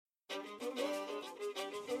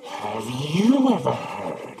Have you ever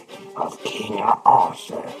heard of King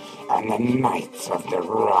Arthur and the Knights of the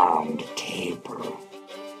Round Table?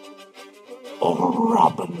 Or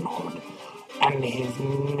Robin Hood and his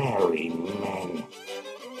merry men?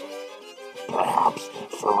 Perhaps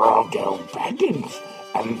Frodo Baggins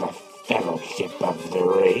and the Fellowship of the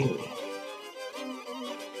Ring?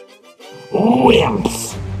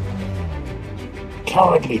 Wimps!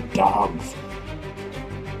 Cowardly dogs!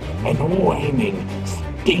 And whining,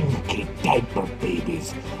 stinky diaper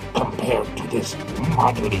babies compared to this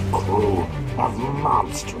motley crew of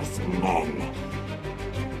monstrous men.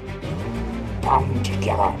 Bound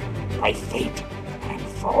together by fate and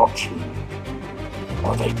fortune.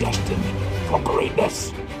 Are they destined for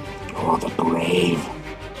greatness or the grave?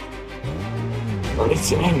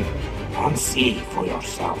 Listen in and see for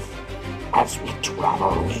yourself as we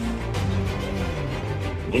travel with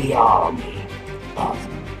the army of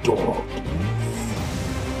Dorkness.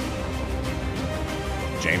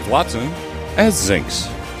 James Watson as Zinx.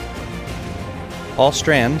 Paul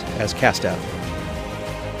Strand as Castav.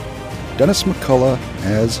 Dennis McCullough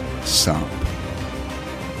as Somp.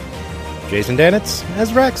 Jason Danitz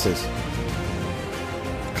as Raxus.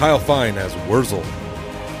 Kyle Fine as Wurzel.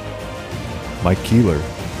 Mike Keeler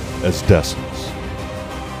as Decimals.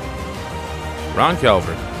 Ron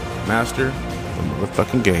Calvert, master of the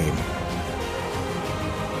motherfucking game.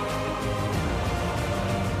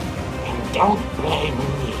 And don't blame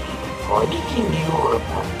me for anything you're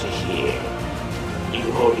about to hear.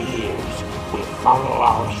 Your ears will follow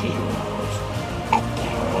our heroes at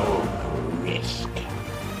their own risk.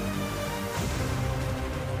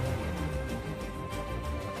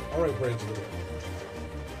 All right, Brains of the World.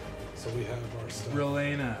 So we have our stuff.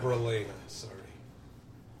 Brelena, sorry.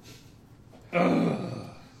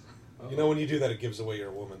 You know when you do that, it gives away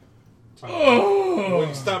your woman. When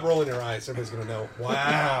you stop rolling your eyes, everybody's going to know.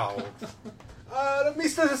 Wow.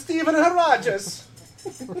 Mr. Stephen Rogers.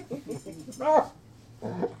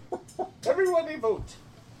 Everybody vote.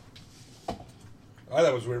 I thought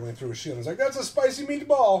it was weird when he threw a shit. I was like, that's a spicy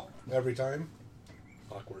meatball. Every time.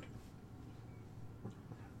 Awkward.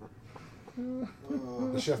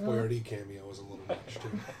 The Chef Boyardee cameo was a little much,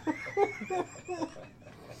 too.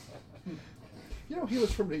 You know, he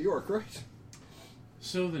was from New York, right?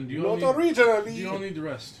 So then, do you Not all originally. need the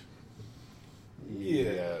rest?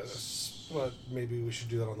 Yes. But maybe we should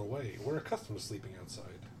do that on the way. We're accustomed to sleeping outside.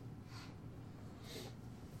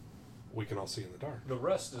 We can all see in the dark. The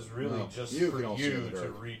rest is really just you for can all see you in the to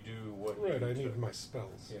dark. redo what Right, you I need took. my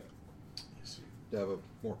spells. Yeah. To have a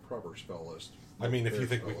more proper spell list. I mean, if you Fair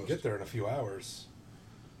think we spell can list. get there in a few hours,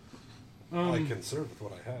 I can serve with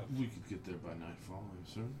what I have. We could get there by nightfall, I'm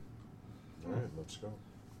certain. All right, let's go.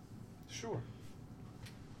 Sure.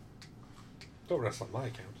 Don't rest on my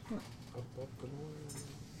account. Up, up, and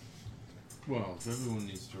away. Well, if everyone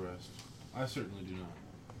needs to rest, I certainly do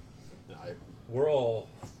not. We're all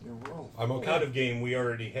I'm okay. out of game. We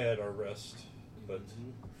already had our rest, but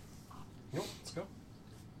Nope, let's go.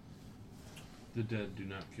 The dead do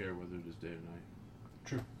not care whether it is day or night.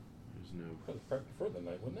 True. There's no probably prefer the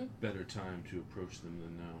night, wouldn't it? better time to approach them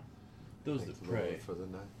than now. Those Thank that the Lord pray, for the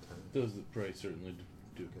night time. those that pray certainly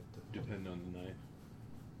do depend on the night.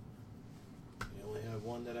 You only have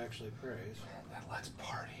one that actually prays. Then let's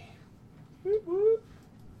party.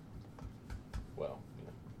 Well,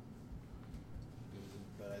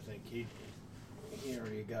 But I think he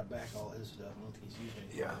already got back all his stuff. I don't think he's using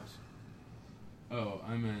any Yeah. of his. Oh,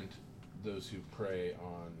 I meant those who prey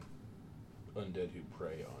on undead who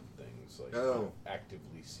prey on things, like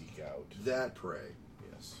actively seek out. That prey.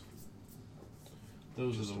 Yes.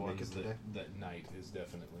 Those Just are the to make ones it today. that night is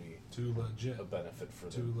definitely Too legit. a benefit for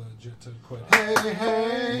Too them. legit to quit. Hey,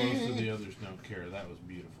 hey! Most of the others don't care. That was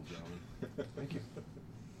beautiful, gentlemen. Thank you.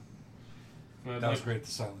 But That was great at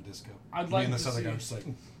the silent disco. I'd Me like and to this other see- guy were just like...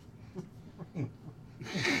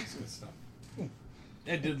 It's good stuff.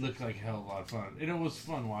 It did look like a hell of a lot of fun, and it was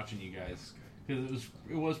fun watching you guys because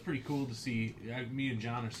it was pretty cool to see. Me and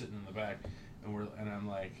John are sitting in the back, and I'm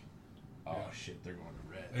like, oh shit, they're going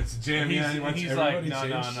to red. It's Jim. And he's, Yeah, he and wants he's like, everybody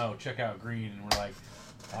no, changed. no, check out green, and we're like,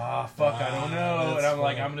 fuck, I don't know, and I'm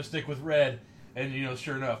like, I'm gonna stick with red, and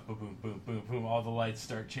sure enough, boom, boom, boom, boom, boom, all the lights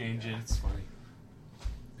start changing. Yeah, it's funny.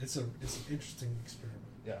 It's an interesting experiment.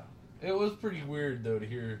 Yeah, it was pretty weird though to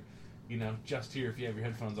hear. Just hear if you have your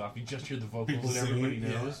headphones off, you just hear the vocals People that everybody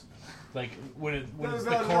singing, yeah. knows. Like when it's the There's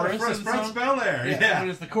chorus a of the front song. spell there. Yeah. When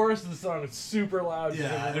it's the chorus of the song, it's super loud.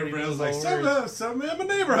 Yeah, everybody knows was like, all the words. some in my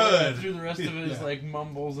neighborhood. Through the rest of it is Yeah. like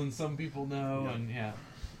mumbles, and some people know, Yeah. and yeah.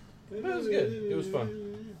 But it was good. It was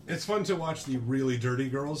fun. It's fun to watch the really dirty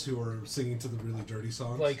girls who are singing to the really dirty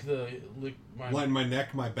songs. Like the line my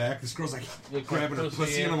neck, my back. This girl's like grabbing her pussy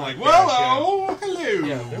pussy, and I'm like, yeah, "Whoa, hello."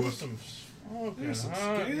 Yeah, there was some hot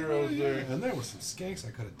girls there. And there were some skanks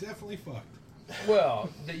I could have definitely fucked. Well,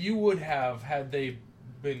 that you would have had they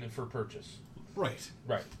been for purchase. Right.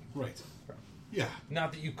 Yeah.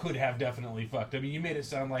 Not that you could have definitely fucked. I mean, you made it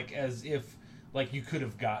sound like as if like you could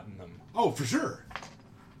have gotten them. Oh, for sure.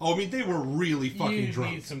 Oh, I mean, they were really fucking You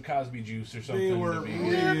drunk. need some Cosby juice or something. They were to be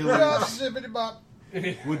really. Zippity bop.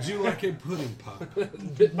 Would you like a pudding pop?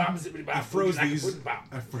 I froze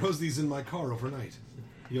these in my car overnight.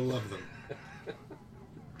 You'll love them.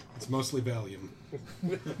 It's mostly Valium.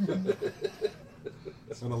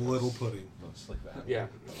 And a little pudding. Mostly Valium. Yeah,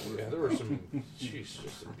 there were some. Jeez,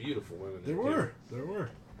 just some beautiful women. There were.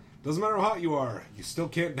 Doesn't matter how hot you are, you still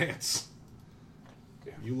can't dance.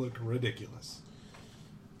 Yeah. You look ridiculous.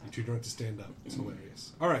 You're too drunk to stand up. It's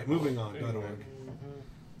hilarious. All right, moving on. Anyway.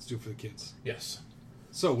 Let's do it for the kids. Yes.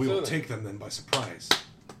 So we will then. take them then by surprise.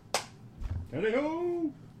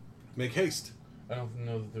 Hey-ho! Make haste. I don't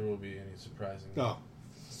know that there will be any surprising. Oh,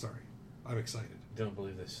 sorry. I'm excited. Don't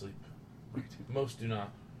believe they sleep. Right. Most do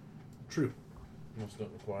not. True. Most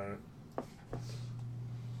don't require it.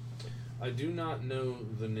 I do not know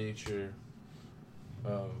the nature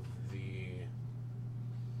of the.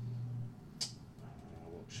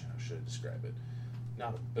 How should I describe it?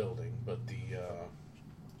 Not a building, but the.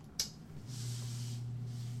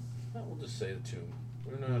 We'll just say the tomb.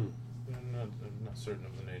 We're not certain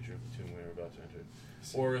of the nature of the tomb we're about to enter,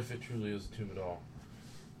 or if it truly is a tomb at all.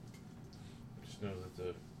 Just know that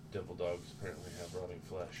the devil dogs apparently have rotting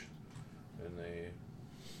flesh, and they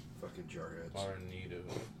Fucking jarheads. are in need of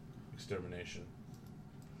extermination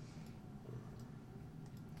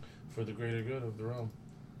for the greater good of the realm.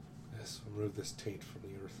 Yes, remove this taint from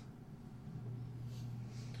the earth.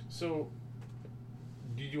 So,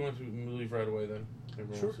 did you want to leave right away then?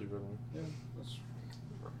 Everyone Sure. wants to leave right away? Yeah, let's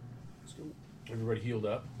go. Everybody healed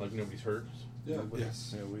up, like nobody's hurt. Yeah.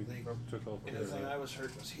 Yes. Yeah, we took off. Anything I was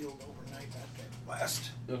hurt was healed overnight that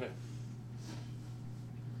blast. Okay.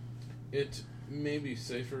 It may be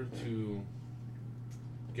safer to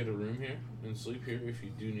get a room here and sleep here if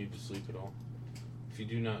you do need to sleep at all. If you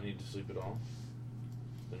do not need to sleep at all,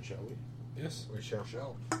 then shall we? Yes. We shall.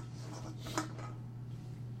 Alright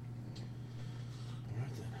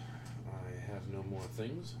then. I have no more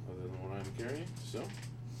things other than what I'm carrying, so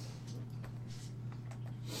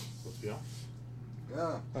let's be off.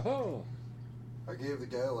 Yeah. Oh, I gave the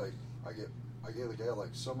guy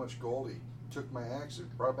like so much gold he took my axe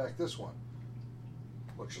and brought back this one.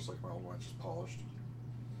 Looks just like my old one, just polished.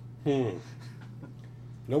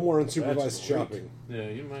 No more unsupervised That's great. shopping. Yeah,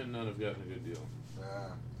 you might not have gotten a good deal.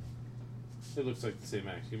 Yeah. It looks like the same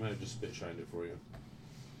axe. He might have just spit shined it for you.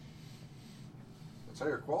 It's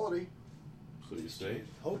higher quality. So you stayed?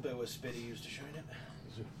 Hope it was spit he used to shine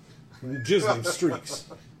it. Jizzling streaks.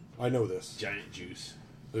 I know this. Giant juice.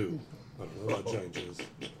 Ooh. I don't know about giant jizz.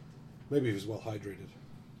 Maybe he was well hydrated.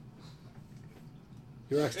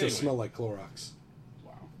 Your axe does Anyway. smell like Clorox.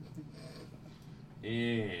 Wow.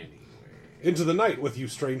 Anyway. Into the night with you,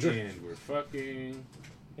 stranger. And we're fucking.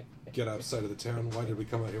 Get outside of the town. Why did we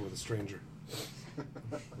come out here with a stranger?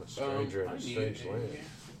 a stranger in I a need strange land.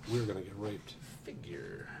 We're gonna get raped.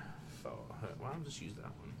 Figure. Well, I'll just use that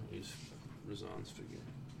one. I'll use Razan's figure.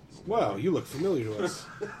 Wow, you look familiar to us.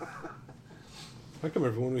 How come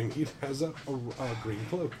everyone we meet has a green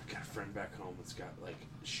cloak? Got a friend back home that's got like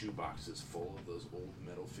shoe boxes full of those old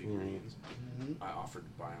metal figurines. I offered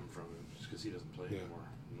to buy them from him just because he doesn't play anymore.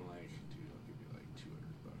 I'm like, dude, I'll give you like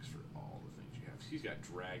 $200 for all the things you have. He's got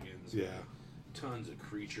dragons, and tons of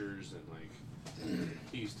creatures, and like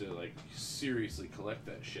he used to like seriously collect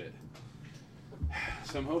that shit.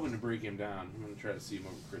 So I'm hoping to break him down. I'm gonna try to see him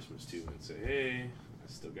over Christmas too and say, hey, I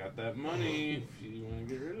still got that money if you want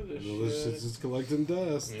to get rid of this shit. It's just collecting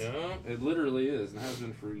dust. Yeah, it literally is, and has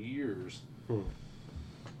been for years.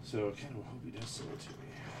 So I kind of hope he does sell it to me.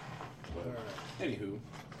 But anywho,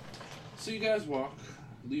 so you guys walk,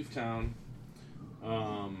 leave town.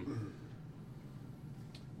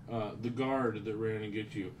 The guard that ran and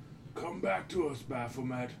get you, come back to us,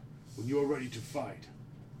 Baphomet, when you are ready to fight.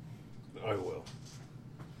 I will.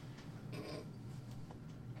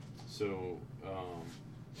 So,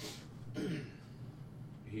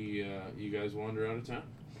 you guys wander out of town.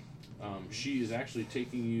 She is actually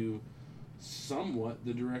taking you somewhat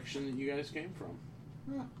the direction that you guys came from.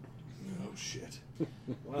 Oh shit!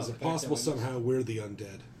 Wow, Is the it fact possible that somehow we're the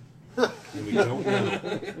undead? And we don't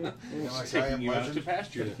know. She's taking you out to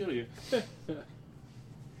pasture to kill you.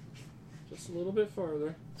 Just a little bit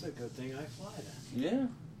farther. It's a good thing I fly then. Yeah.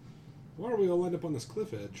 Why are we all end up on this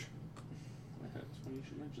cliff edge? That's funny you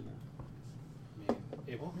should mention that. I mean,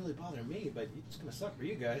 it won't really bother me, but it's gonna suck for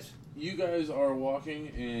you guys. You guys are walking,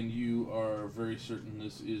 and you are very certain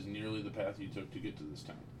this is nearly the path you took to get to this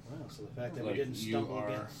town. Wow, so the fact that Like, we didn't you stumble are-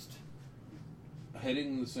 against...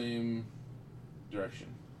 Heading the same direction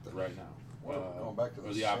right now. Well, going back to or the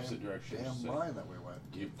the same opposite direction. I damn should say. mine that we went.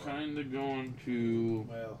 You're kind of going to...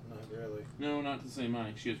 Well, not really. No, not the same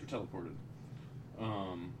mine. You guys were teleported.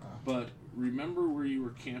 But remember where you were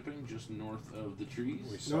camping just north of the trees?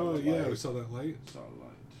 We saw we saw that light. Saw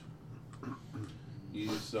light. You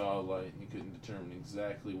saw light and you couldn't determine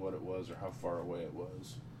exactly what it was or how far away it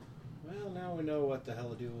was. Well, now we know what the hell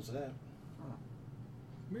the deal was that.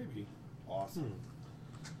 Maybe. Awesome.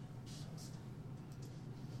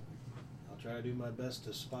 I'll try to do my best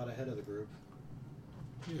to spot ahead of the group.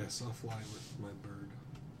 Yes, I'll fly with my bird.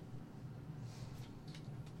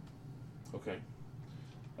 Okay.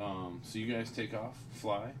 So you guys take off,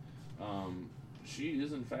 fly. She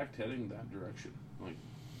is in fact heading that direction, like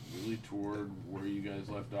really toward where you guys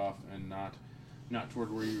left off, and not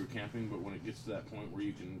toward where you were camping. But when it gets to that point where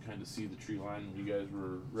you can kind of see the tree line you guys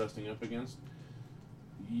were resting up against,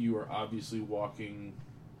 you are obviously walking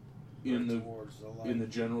in the towards the light. in the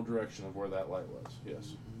general direction of where that light was.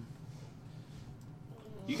 Yes.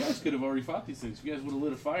 You guys could have already fought these things. You guys would have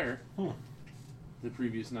lit a fire the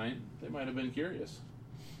previous night. They might have been curious.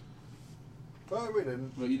 But we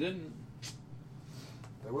didn't. But you didn't.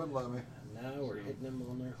 They wouldn't let me. And now we're hitting them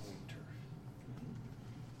on their home turf.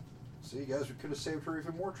 See, guys, we could have saved her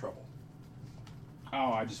even more trouble.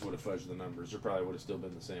 Oh, I just would have fudged the numbers. There probably would have still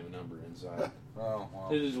been the same number inside. Oh, well.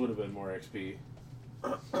 It just would have been more XP.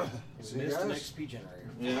 See, We missed an guys? XP generator.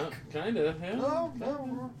 Yeah, kind of. Yeah.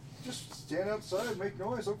 No, just stand outside, make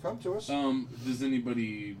noise, they'll come to us. Does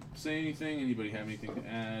anybody say anything? Anybody have anything to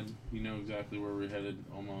add? You know exactly where we're headed,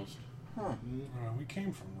 almost. Huh. We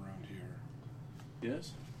came from around here.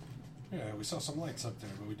 Yes? Yeah, we saw some lights up there,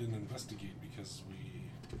 but we didn't investigate because we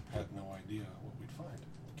had no idea what we'd find.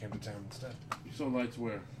 We came to town instead. You saw lights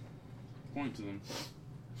where? Point to them.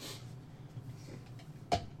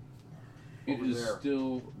 It Over is there.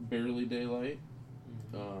 still barely daylight,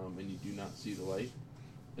 and you do not see the light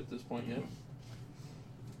at this point yet.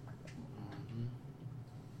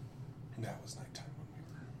 That was nighttime when we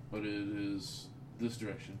were. But it is this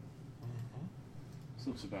direction. This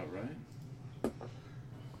looks about right.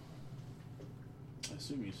 I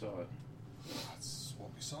assume you saw it. That's what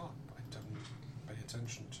we saw. I didn't pay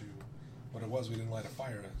attention to what it was. We didn't light a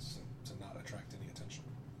fire to not attract any attention.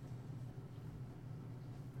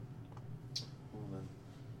 Well then,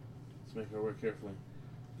 let's make our way carefully.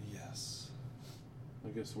 Yes. I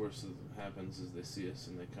guess the worst that happens is they see us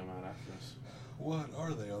and they come out after us. What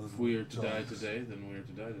are they other If than we are to die dogs? today, then we are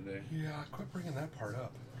to die today. Yeah, quit bringing that part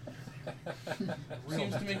up.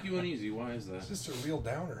 Seems to make you uneasy. Why is that? It's just a real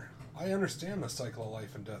downer. I understand the cycle of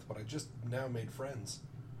life and death, but I just now made friends.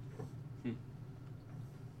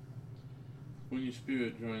 When your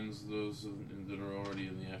spirit joins those that are already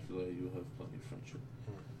in the afterlife, you will have plenty of friendship.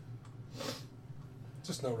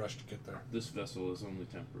 Just no rush to get there. This vessel is only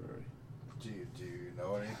temporary. Do you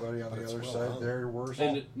know anybody on But the it's other well side hung. there worse?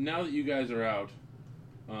 And now that you guys are out,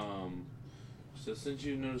 so since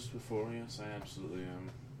you've noticed before, yes, I absolutely am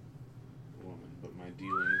a woman, but my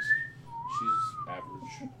dealings, she's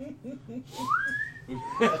average.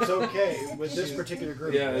 That's okay with this particular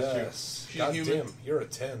group. Yeah, that's true. Yes. She's God human. damn, you're a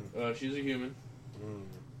 10. She's a human.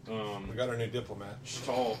 We got our new diplomat. She's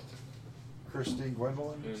tall. Christine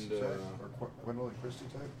Gwendolyn And, type? Or Gwendolyn Christie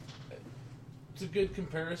type? It's a good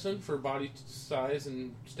comparison for body size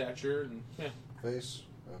and stature, and yeah. Face?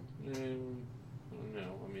 No, I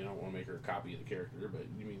mean I don't want to make her a copy of the character, but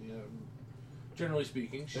you mean generally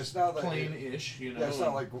speaking, she's It's not like plain-ish, you know. Yeah, it's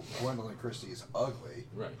not like Gwendolyn Christie is ugly.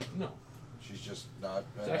 Right. No. She's just not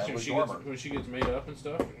It's an actually Natalie Dormer. when she gets made up and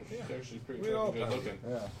stuff, she's actually pretty We all fucking good know. looking.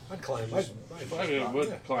 Yeah. I'd climb. If I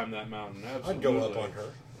would climb that mountain, absolutely. I'd go up on her.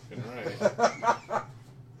 Fucking right.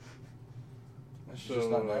 She's So, just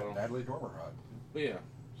not Natalie Dormer hot. But yeah,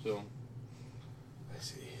 so I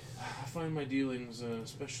see. I find my dealings,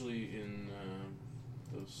 especially in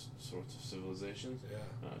those sorts of civilizations,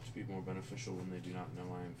 to be more beneficial when they do not know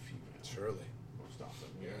I am female. Surely. Most often,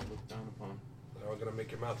 we Yeah. are looked down upon. They're all gonna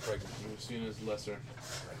make your mouth pregnant. We're seen as lesser.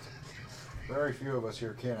 Very few of us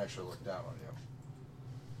here can actually look down on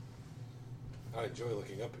you. I enjoy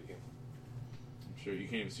looking up at you. I'm sure you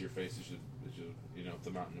can't even see your face. It's just you know,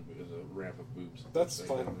 the mountain is a ramp of boobs. That's It's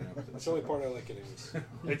fine. like a ramp. That's the only part I like anyways.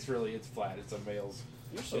 It's flat. It's a male's.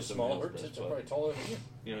 You're so it's a small. male's Her breast, tits are but probably taller than you.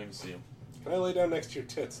 You don't even see them. Can I lay down next to your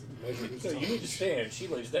tits and measure who's So you need to stand. She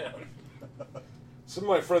lays down. Some of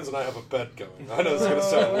my friends and I have a bet going. I know it's going to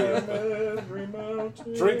sound weird,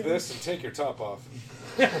 but drink this and take your top off.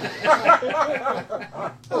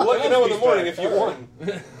 I'll let you know in the morning if you won.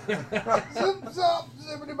 Zip, zop,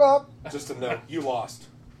 zippity bop. Just a note, you lost,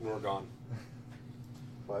 and we're gone.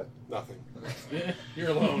 What? Nothing.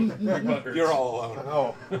 You're alone. Your butt hurts. You're all alone.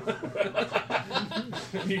 Oh.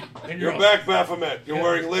 And You're back, Baphomet. You're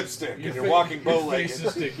wearing lipstick, and you're walking Your bow-legged. face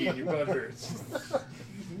is sticky and your butt hurts.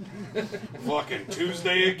 Fucking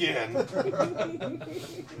Tuesday again. You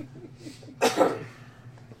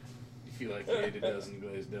feel like you ate a dozen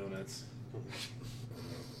glazed donuts.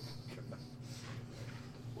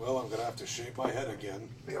 Well, I'm gonna have to shave my head again.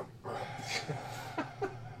 Yep.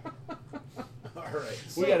 All right.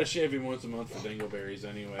 We gotta shave him once a month for dingleberries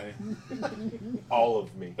anyway. All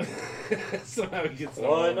of me. Somehow he gets it Why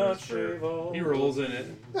all over not his fur. shave all He of rolls in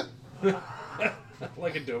it.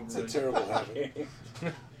 Like a It's a Doberman. terrible habit.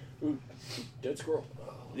 Ooh, dead squirrel.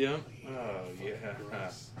 Yeah. Oh, yeah.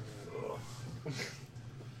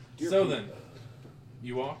 Dear So Pete. then,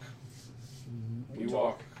 you walk. You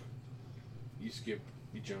walk. You skip.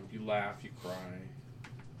 You jump. You laugh. You cry.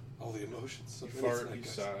 All the emotions. You of minutes fart. and I You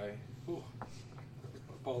guess. sigh. Ooh.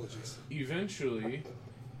 Apologies. Eventually,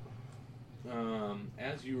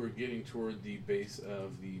 as you are getting toward the base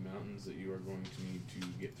of the mountains that you are going to need to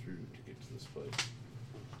get through to get to this place,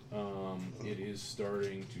 it is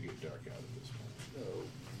starting to get dark out at this point. Oh,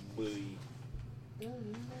 buddy. The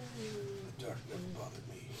dark never bothered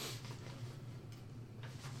me.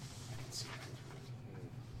 I can see right through it.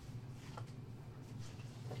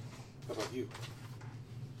 How about you?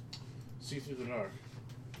 See through the dark?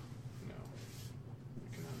 No. You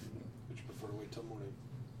cannot. Would you prefer to wait till morning?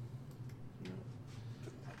 No.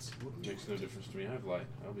 Then let's It do makes no it. difference to me. I have light.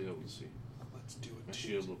 I'll be able to see. Let's do it. My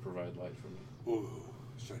shield will provide light for me. Ooh,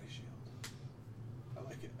 shiny shield. I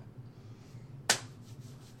like it.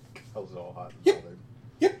 I was all hot and Yep. bothered.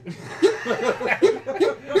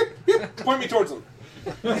 Point me towards them.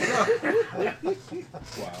 Wow.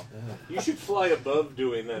 You should fly above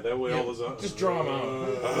doing that. That way Yeah, all those just draw 'em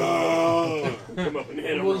out. come up and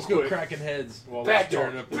hit them We'll real just go quick. cracking heads while Bad they're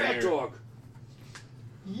staring dog. up in the Bad air. dog.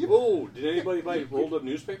 Oh, did anybody buy rolled up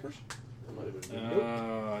newspapers? That might have been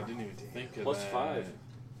I didn't even think of Plus that. 5.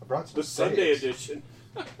 I brought some The Sunday steaks. edition.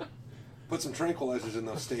 Put some tranquilizers in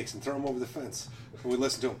those steaks and throw them over the fence. And we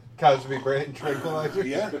listen to them. Cosby brand tranquilizer.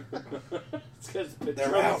 Yeah. It's because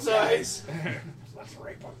They're out, guys. Let's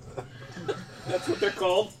rape them. That's what they're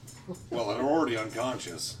called. Well, they're already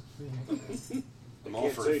unconscious. I'm all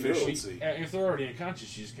can't for say no. efficiency. If they're already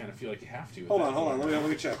unconscious, you just kind of feel like you have to. at Hold that on, hold on. point. Let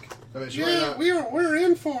me check. I mean, she might not- we're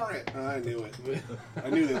in for it. I knew it. I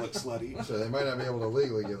knew they looked slutty. So they might not be able to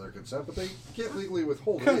legally give their consent, but they can't legally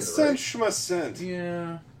withhold it either, Consent right? schmacent.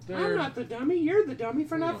 Yeah. I'm not the dummy. You're the dummy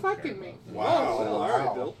for We not don't care fucking me. about that. Wow. Oh, well, all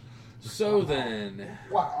right, Bill. So then,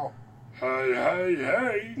 Wow. Hey, hey,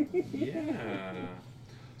 hey. yeah.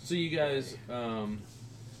 So you guys,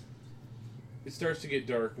 it starts to get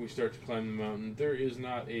dark. We start to climb the mountain. There is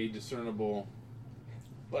not a discernible,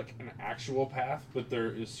 like an actual path, but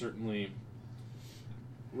there is certainly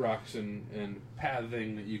rocks and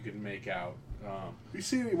pathing that you can make out. You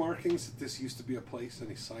see any markings that this used to be a place?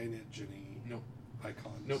 Any signage? Any Nope.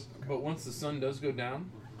 icons? Nope. Okay. But once the sun does go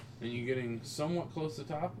down, and you're getting somewhat close to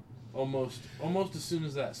the top, almost as soon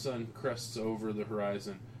as that sun crests over the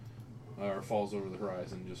horizon, or falls over the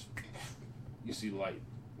horizon, just you see light.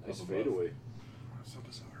 Nice up fade above. away. So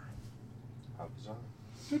bizarre. How bizarre.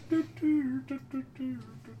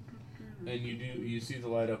 And you see the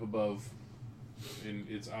light up above, and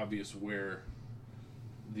it's obvious where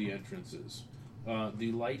the entrance is.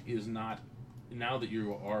 The light is not, now that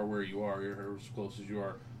you are where you are, you're as close as you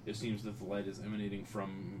are, it seems that the light is emanating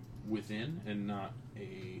from within and not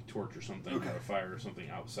a torch or something, Okay. or a fire or something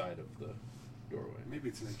outside of the doorway. Maybe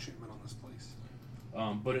it's an enchantment on this place.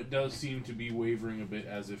 But it does seem to be wavering a bit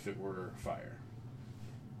as if it were fire.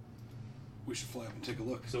 We should fly up and take a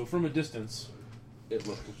look. So from a distance, it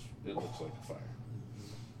looks like a fire.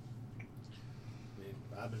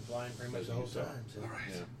 I've been flying pretty much the whole time. So. All right.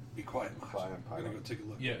 Yeah. Be quiet, Maj. Flying I'm gonna go take a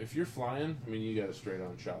look. Yeah, if you're flying, I mean, you got a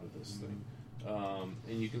straight-on shot of this thing,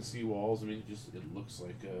 and you can see walls. I mean, it looks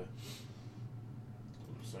like the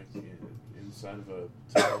inside of a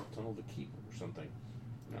tunnel to keep or something.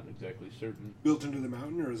 Not exactly certain. Built into the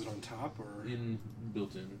mountain, or is it on top, or?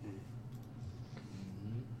 Built in.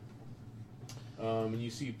 And you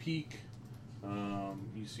see peak.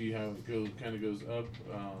 You see how it kind of goes up.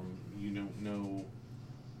 You don't know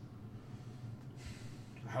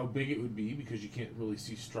how big it would be because you can't really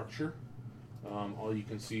see structure. All you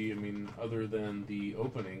can see, I mean, other than the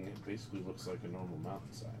opening, it basically looks like a normal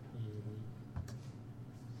mountainside.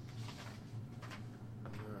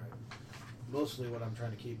 Mostly what I'm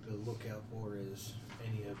trying to keep a lookout for is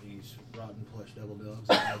any of these rotten plush devil dogs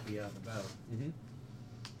that might be out and about. Mm-hmm.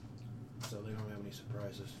 So they don't have any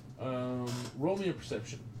surprises. Roll me a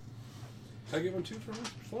perception. Can I get one too for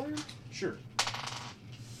Florian? Sure.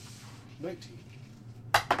 19.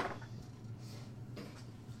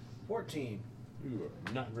 14. You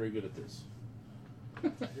are not very good at this.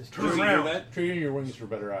 Just Turn around. Training your wings for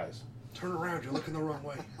better eyes. Turn around. You're looking the wrong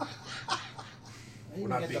way. I We're even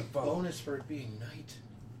not get the being followed. bonus for it being night.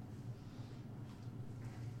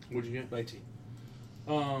 What'd you get?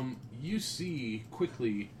 19. You see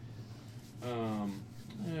quickly,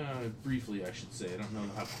 briefly I should say, I don't know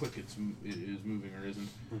how quick it is moving or isn't,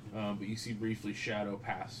 but you see briefly shadow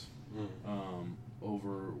pass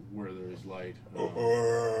over where there is light.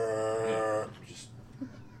 Yeah,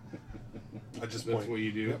 I just that's point. what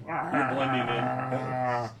you do. Yep. You're blending in.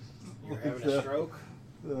 You're having a stroke?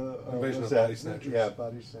 Invasion what's of that? Body Snatchers. Yeah,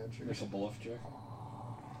 body snatchers. Make a bluff check.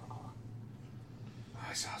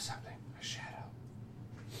 I saw something. A shadow.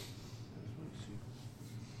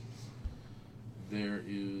 There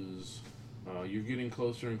is, you're getting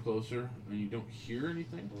closer and closer, and you don't hear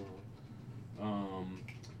anything.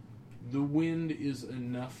 The wind is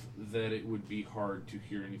enough that it would be hard to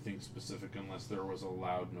hear anything specific unless there was a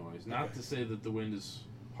loud noise. Not to say that the wind is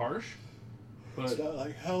harsh, but It's not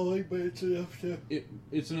like howling, but it's enough to...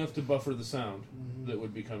 it's enough to buffer the sound that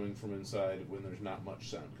would be coming from inside when there's not much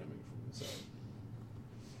sound coming from inside.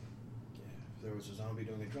 Yeah, if there was a zombie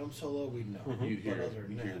doing a drum solo, we'd know. You'd But hear, other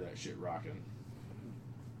than you'd hear that shit rocking.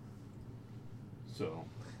 So,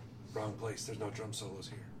 Wrong place. There's no drum solos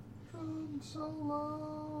here. Drum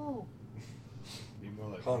solo. Be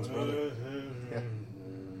more like... Hans' brother.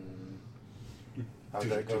 How'd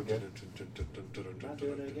that go again? Not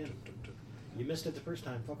doing it again. You missed it the first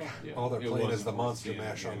time. Fuck off. yeah, All they're it playing wasn't is the worth Monster seeing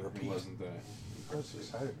Mash on again. repeat. It wasn't that. I was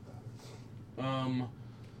excited about it.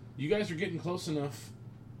 You guys are getting close enough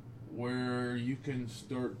where you can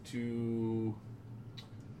start to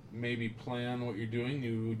maybe plan what you're doing.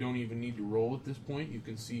 You don't even need to roll at this point. You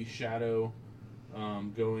can see shadow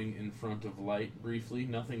going in front of light briefly.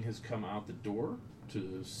 Nothing has come out the door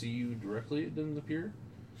to see you directly, it doesn't appear.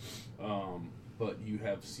 But you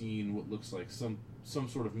have seen what looks like some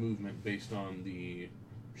sort of movement based on the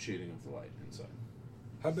shading of the light inside.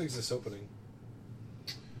 How big is this opening?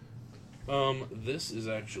 This is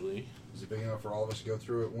actually Is it big enough for all of us to go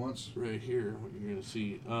through at once? right here. What you're gonna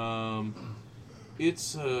see.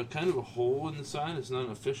 It's kind of a hole in the side. It's not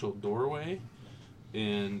an official doorway,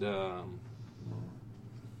 and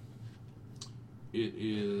it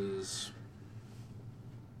is.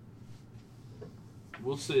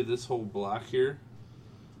 We'll say this whole block here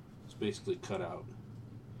is basically cut out.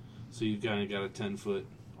 So you've kind of got a 10-foot,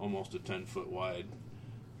 almost a 10-foot wide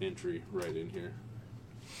entry right in here.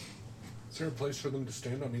 Is there a place for them to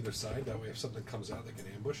stand on either side? That way, if something comes out, they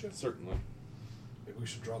can ambush it? Certainly. Maybe we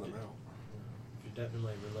should draw them out. You should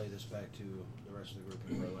definitely relay this back to the rest of the group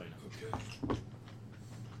in Berlin. Okay.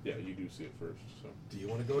 Yeah, you do see it first. So. Do you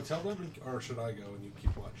want to go tell them, or should I go and you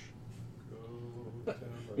keep watch?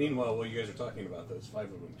 Meanwhile, while you guys are talking about this, 5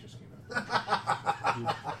 of them just came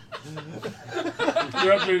out.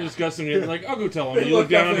 You're up there discussing it. Like, I'll go tell them. You look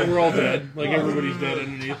down and we're all dead. Like everybody's dead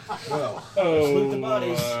underneath. Well, Split the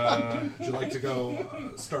bodies. would you like to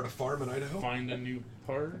go start a farm in Idaho? Find a new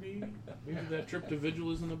party. Maybe that trip to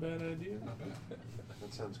Vigil isn't a bad idea.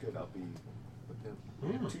 That sounds good. I'll be the pimp.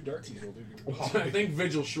 2 dartsies will do. I think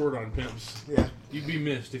Vigil's short on pimps. Yeah. You'd be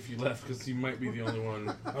missed if you left because you might be the only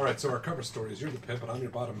one. All right, so our cover story is you're the pimp and I'm your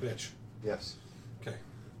bottom bitch. Yes. Okay.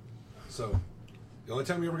 So, the only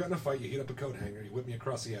time we ever got in a fight, you heat up a coat hanger, you whip me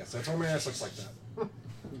across the ass. That's why my ass looks like that.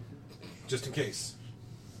 Just in case.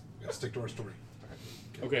 We gotta stick to our story.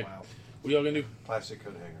 Okay. Wow. What y'all gonna do? Plastic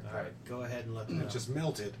coat hanger. All right, go ahead and let them know. It just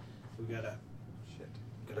melted. We gotta Shit.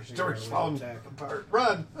 figure Storage out a way falling to attack. apart.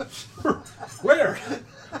 Run! Where?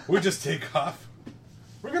 We just take off.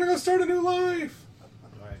 We're gonna go start a new life.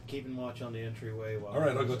 All right, keeping watch on the entryway while. All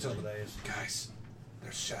right, I'll go tell them. Days. Guys,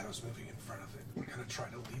 there's shadows moving in front of it. We're gonna try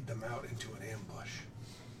to lead them out into an ambush.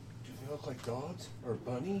 Do they look like dogs or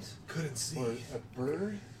bunnies Couldn't see. or a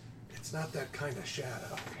bird? It's not that kind of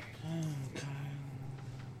shadow.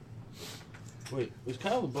 Wait, was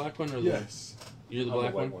Kyle the black one or the? Yes. You're the I'm the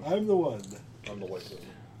black white one. one. I'm the one. I'm the white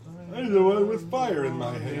one. I'm the one with fire in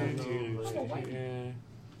my hand. Yeah.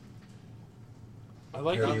 I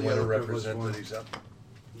like Here, do the you want to other represent one. that he's up?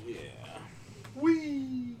 Yeah.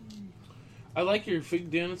 Whee! I like your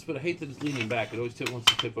fig dance, but I hate that it's leaning back. It always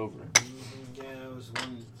wants to tip over. Yeah, it was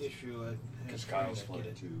one issue I had. Because Kyle's to flying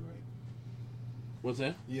get it. too, right? What's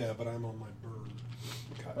that? Yeah, but I'm on my bird.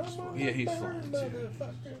 Yeah, he's flying too.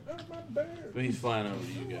 But he's flying over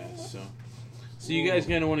to you guys, so you guys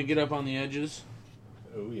kind of want to get up on the edges.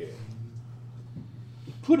 Oh yeah.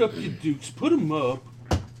 Put up your dukes. Put them up.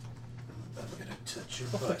 I'm gonna touch your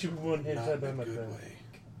butt. Put you one head Not side in a by my good friend. way.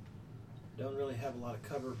 Don't really have a lot of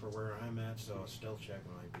cover for where I'm at, so a stealth check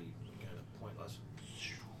might be kind of pointless.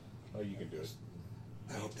 Oh, you can do it.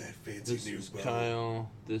 I hope that fancy This new is bow.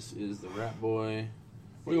 Kyle. This is the Rat Boy.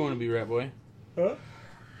 Where do you want to be, Rat Boy? Huh?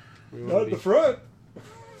 Where do you Not want at to the be? front.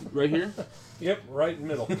 Right here? Yep, right in the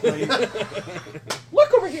middle.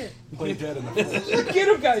 Look over here. Play dead in the forest. Get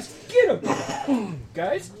him, guys. Get him.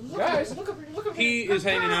 Guys. Look over here. Look over He is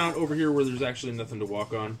hanging out over here where there's actually nothing to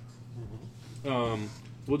walk on.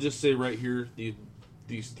 We'll just say right here,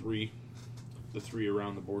 these three, the three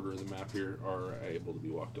around the border of the map here are able to be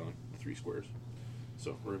walked on. The 3 squares.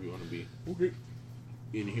 So wherever you want to be. Okay.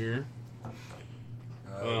 In here.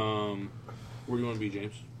 Where do you want to be,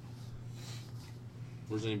 James?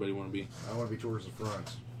 Where's anybody want to be? I want to be towards the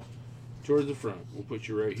front. Towards the front. We'll put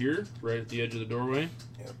you right here, right at the edge of the doorway.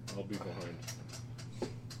 Yep, I'll be behind.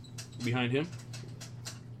 Behind him.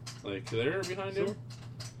 Like there, behind him. Sure.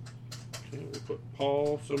 Okay, we'll put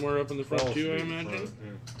Paul somewhere up in the front Paul too, I should be in imagine. front,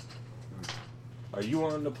 yeah. Are you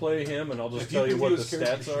wanting to play him, and I'll just If tell you can what view the his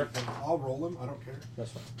character stats are? sheet, then I'll roll him. I don't care.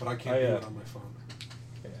 That's fine. But I can't I, do it on my phone.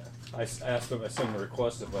 Yeah, I asked him. I sent him a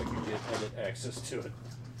request if I could get edit access to it.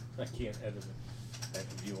 I can't edit it. I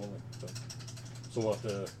can view only. So we'll have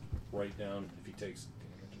to write down if he takes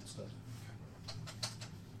damage and stuff.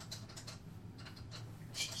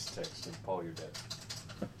 Just text him, Paul, you're dead.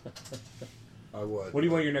 I would. What do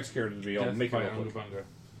you want your next character to be? I'll Death make by it up. Unga Bunga.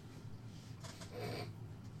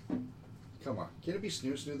 Come on. Can it be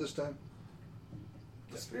Snoo Snoo this time?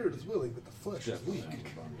 The spirit is willing, but the flesh is weak.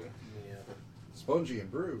 Spongy and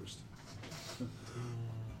bruised.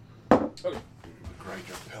 Okay. Grind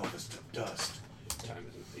your pelvis to dust. Time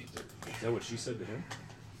is 8:30. Is that what she said to him?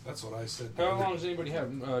 That's what I said. How long does anybody have?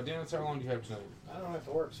 Dan, how long do you have tonight? I don't have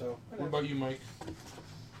to work, so. What about you, Mike? As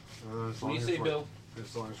What do long you as say, we're- Bill?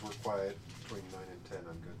 As long as we're quiet between 9 and 10,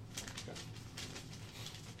 I'm good.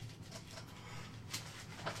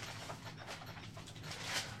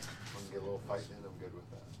 Want to get a little fight in, I'm good with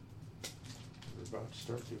that. We're about to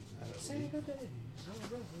start doing that.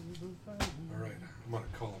 All right, I'm gonna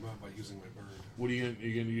call him out by using my bird. What are you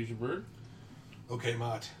gonna use your bird? Okay,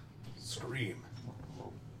 Mott, scream.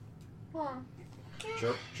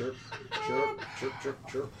 Chirp, chirp, chirp, chirp, chirp,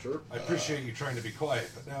 chirp, chirp. I appreciate you trying to be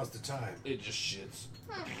quiet, but now's the time. It just shits.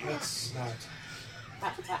 That's not.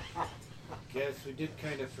 Guess we did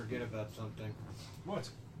kind of forget about something. What?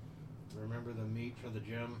 Remember the meat for the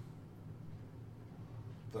gym?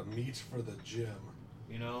 The meat for the gym.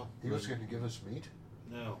 You know? He was going to give us meat?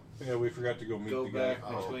 No. Yeah, we forgot to go meet Go the guy. back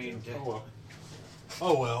between. Oh well.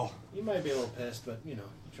 Oh well. You might be a little pissed, but you know,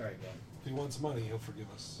 try again. If he wants money, he'll forgive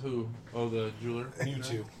us. Who? Oh, the jeweler?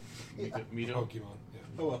 Mewtwo. Mito? Pokemon. Yeah.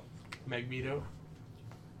 Oh well. Magneto?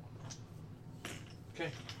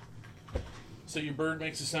 Okay. So your bird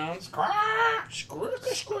makes a sound? Squawk!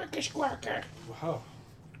 Squirka, squirka, squawka. Wow.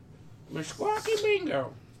 Squawky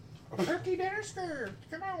bingo. Turkey dinner served.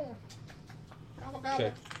 Come on. Gobble, gobble.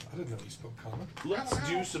 Okay. I didn't know you spoke common. Let's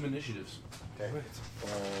do some initiatives. Okay.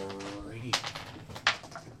 Right.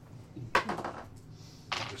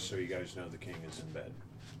 Just so you guys know, the king is in bed.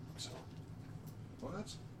 So.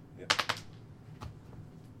 What? Yep.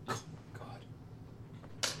 God.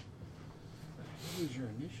 What is your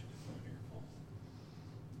initiative on here, Paul?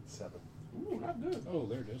 7. Ooh, not good. Oh,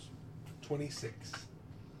 there it is. 26.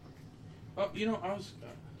 Oh, you know, I was...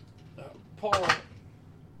 Paul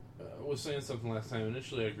was saying something last time.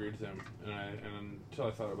 Initially, I agreed with him, and until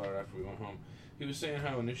I thought about it after we went home. He was saying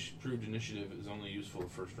how proved initiative is only useful the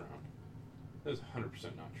first round. That's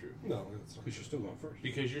 100% not true. No, that's not. Because you're still going first.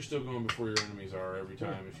 Because you're still going before your enemies are every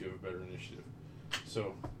time if you have a better initiative.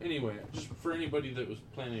 So, anyway, just for anybody that was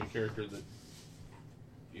planning a character that,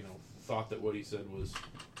 you know, thought that what he said was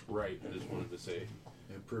right, I just wanted to say...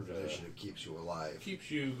 Improved initiative keeps you alive.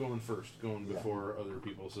 Keeps you going first, going before other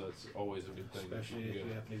people, so that's always a good thing. Especially if you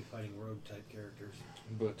happen to be fighting rogue type characters.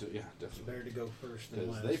 But, yeah, It's definitely. better to go first than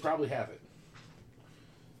Because last. they probably have it.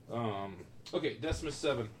 Okay, Decimus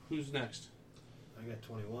 7. Who's next? I got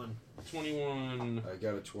 21. 21 I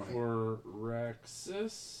got a 20. for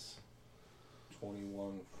Raxus.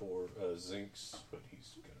 21 for Zinx, but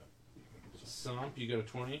he's gonna. Stomp, you got a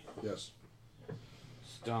 20. Yes.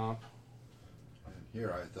 Stomp. And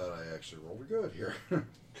here, I thought I actually rolled good here.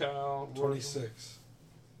 Kyle. 26.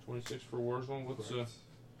 26 for Warzone.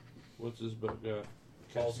 What's his book got?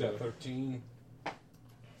 Paul's got 13.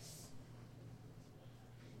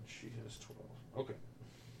 She has 12. Okay.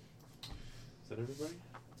 that everybody?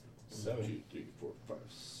 7. 1, 2, 3, 4, 5,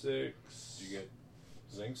 6. Do you get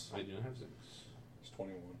Zinks? I do not have Zinks. It's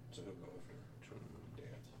 21, so he'll go after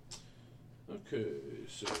Dan. Okay,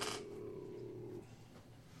 so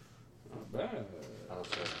not bad. I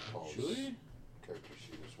also have Paul's Actually, character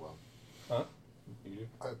sheet as well. Huh? You do?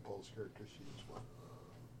 I have Paul's character sheet as well.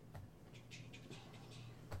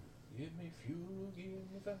 Give me fuel, give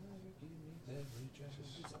me fire, give me that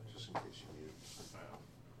Just in case you need it.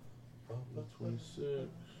 26.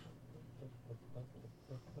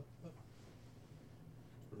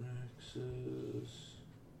 Rexus.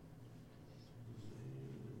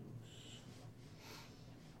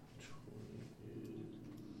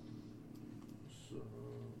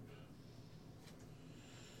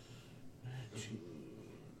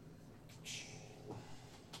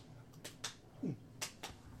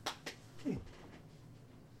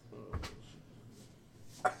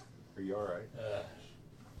 Are you alright?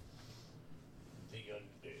 The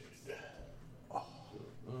undead.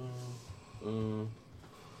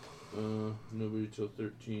 Nobody till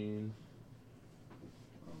 13.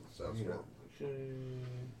 Sounds You know, good. Okay.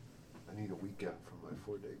 I need a weekend for my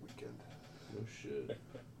 4-day weekend. No shit.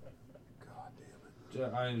 God damn it. Yeah,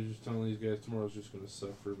 I was just telling these guys tomorrow's just gonna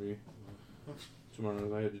suck for me.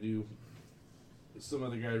 Tomorrow I had to do some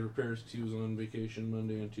other guy repairs because he was on vacation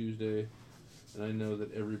Monday and Tuesday, and I know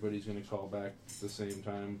that everybody's gonna call back at the same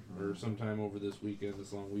time or sometime over this weekend,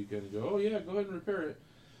 this long weekend, and go, oh yeah, go ahead and repair it.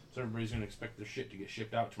 So everybody's gonna expect their shit to get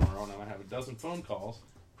shipped out tomorrow, and I have a dozen phone calls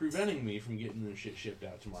preventing me from getting their shit shipped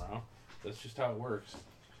out tomorrow. That's just how it works.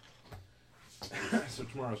 So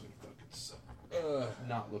tomorrow's gonna fucking suck.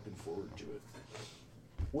 Not looking forward to it.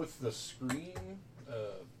 With the screen,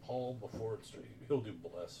 Paul, before it's he'll do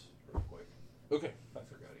bless real quick. Okay. I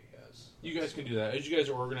forgot he has. You guys can do that. As you guys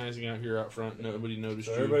are organizing out here out front, nobody noticed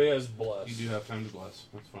So you. everybody has bless. You do have time to bless.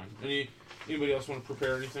 That's fine. Anybody else want to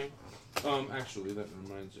prepare anything? Actually, that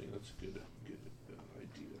reminds me. That's a good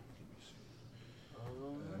idea.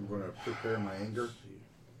 I'm going to prepare my anger. Let's see.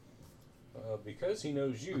 Because he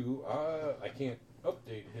knows you, I can't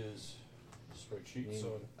update his spreadsheet.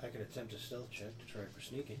 So I can attempt a stealth check to try for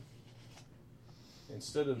sneaking.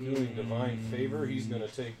 instead of doing divine favor, he's going to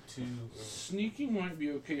take 2. Sneaking might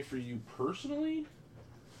be okay for you personally,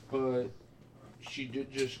 but she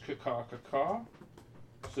did just caw,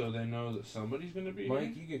 so they know that somebody's going to be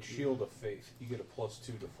Mike, here. you get Shield of Faith. You get a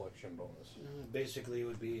 +2 deflection bonus. Basically, it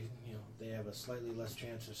would be, they have a slightly less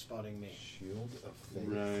chance of spotting me. Shield of Faith.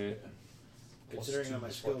 Right. Considering +2 how my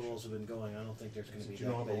skill deflection. rolls have been going, I don't think there's going to be You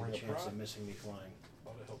don't that have a big ring a of chance pride? of missing me flying.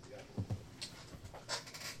 Ought to help you out.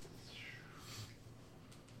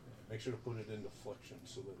 Make sure to put it in deflection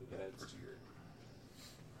so that it adds to your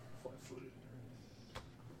flat-footed.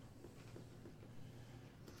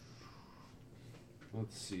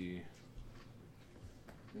 Let's see.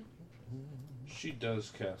 She does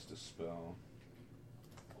cast a spell.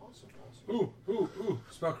 Awesome. Ooh.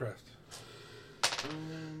 Spellcraft.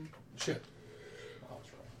 Shit. I'll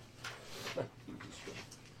try.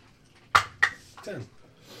 10.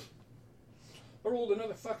 I rolled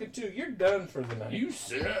another fucking 2. You're done for the night. You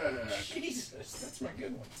suck. Jesus, that's my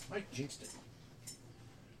good one. Mike jinxed it.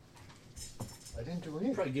 I didn't do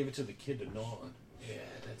anything. Probably give it to the kid to gnaw on. Yeah,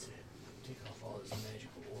 that's it. Take off all his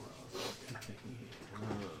magical aura.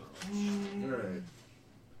 Alright.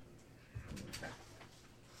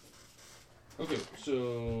 Okay,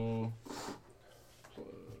 so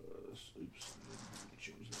plus. Oops,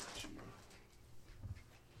 change that to.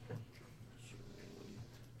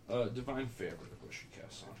 Divine favor, what she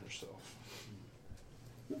casts on herself.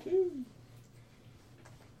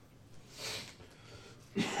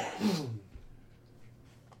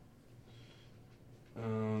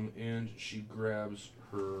 And she grabs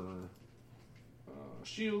her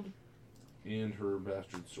shield and her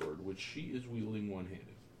bastard sword, which she is wielding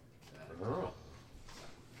one-handed.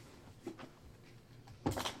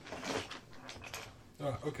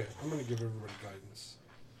 Okay, I'm going to give everybody guidance.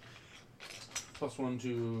 +1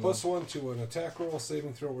 to... +1 to an attack roll,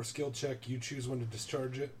 saving throw, or skill check. You choose when to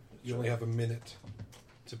discharge it. You only have a minute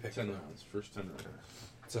to pick 10 it up. rounds. First 10 rounds.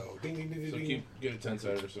 So, ding, ding, ding, So ding. get a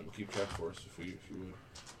 10-sided or something. Keep track for us if you would.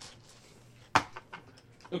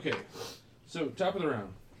 Okay, so top of the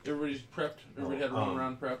round. Everybody's prepped. Everybody had one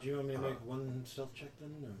round prepped. Do you want me to make one stealth check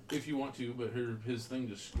then? Or? If you want to, but his thing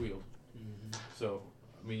just squealed. Mm-hmm. So,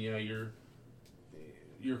 I mean, yeah,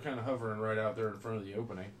 you're kind of hovering right out there in front of the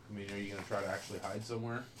opening. I mean, are you going to try to actually hide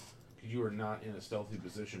somewhere? Because you are not in a stealthy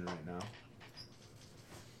position right now.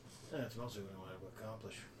 That's mostly what I want to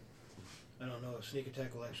accomplish. I don't know if sneak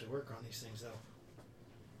attack will actually work on these things, though.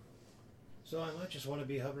 So I might just want to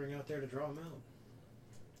be hovering out there to draw them out.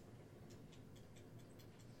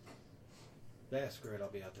 Yeah, screw it. I'll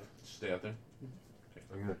be out there. Stay out there.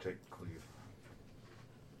 I'm gonna take Cleve.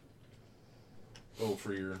 Oh,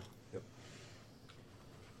 for your. Yep.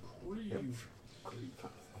 Cleve.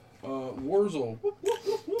 Wurzel.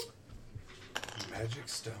 Magic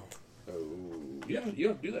stone. Oh, yeah. You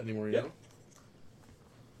don't do that anymore, you know.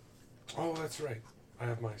 Oh, that's right. I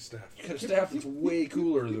have my staff. You got a staff that's way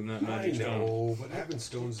cooler than that I magic stone. know, but having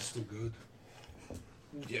stones is still good.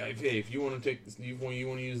 Yeah, if you want to take this, you want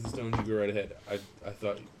to use the stones, you go right ahead. I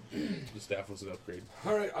thought the staff was an upgrade.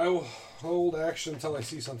 All right, I will hold action until I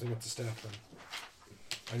see something with the staff. Then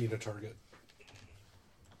I need a target.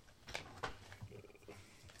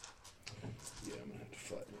 Yeah, I'm gonna have to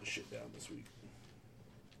flatten this shit down this week.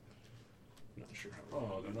 Not sure how.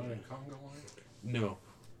 Oh, they're not in Congo line. No.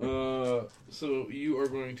 So you are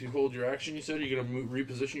going to hold your action. You said you're going to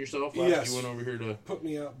reposition yourself. Yes. You went over here to put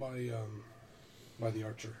me out by the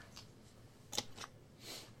archer.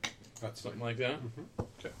 That's something like that. Mm-hmm.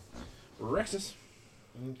 Okay. Rexus.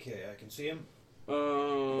 Okay, I can see him.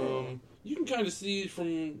 You can kind of see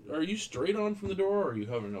from. Are you straight on from the door, or are you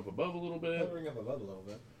hovering up above a little bit? Hovering up above a little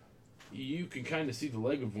bit. You can kind of see the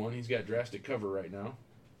leg of one. He's got drastic cover right now.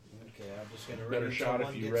 Okay, I'm just gonna better shot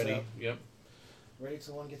if you're ready. Yep. Ready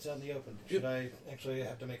till one gets out in the open. Should I actually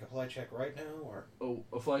have to make a fly check right now, or? Oh,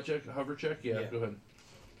 a fly check, a hover check? Yeah, Yeah. go ahead.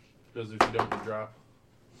 Because if you don't, you drop.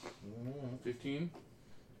 15?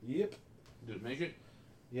 Yep. Did it make it?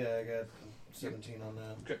 Yeah, I got 17 on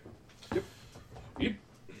that. Okay. Yep. Yep.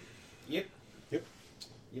 Yep. Yep.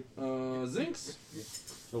 Yep. Zinks.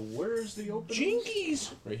 So where's the open?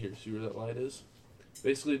 Jinkies! Right here. See where that light is?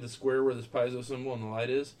 Basically, the square where this piezo symbol and the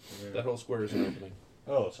light is, that whole square is an opening.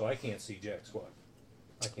 Oh, so I can't see Jack squad.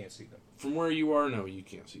 I can't see them. From where you are, no, you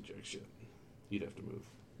can't see jack shit. You'd have to move,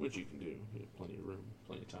 which you can do. You have plenty of room,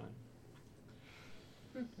 plenty of time.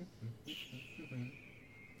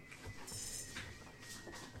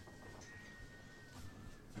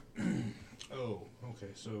 Oh,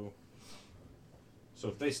 okay. So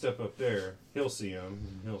if they step up there, he'll see him,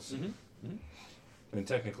 and he'll see him. And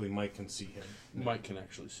technically, Mike can see him. Mike can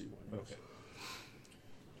actually see one. Okay.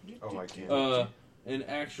 Oh, I can't. And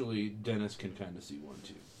actually, Dennis can kind of see one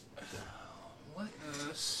too. Let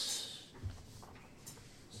us.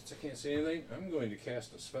 Since I can't see anything, I'm going to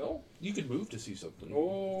cast a spell. You could move to see something. if you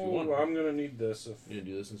Oh, want. I'm going to need this. You gonna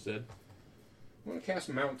do this instead? I'm going to cast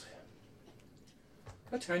Mount.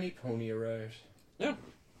 A tiny pony arrives. Yeah.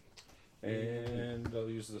 And I'll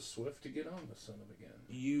use the Swift to get on the son of a gun.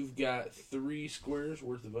 You've got 3 squares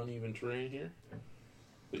worth of uneven terrain here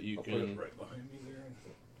that you I'll can. put it right behind me there.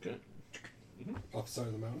 Okay. Off the side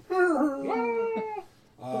of the mountain.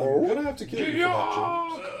 I'm gonna have to kill you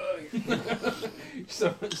for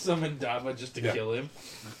that, Summon Dava just to kill him.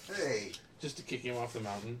 Hey. Just to kick him off the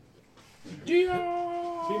mountain. Be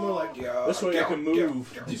more like, yeah. This way I can move.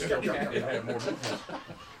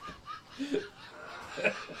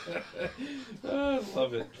 I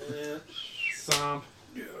love it. Somp,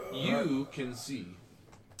 you can see.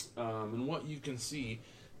 And what you can see,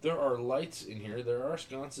 there are lights in here. There are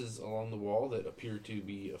sconces along the wall that appear to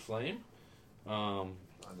be aflame.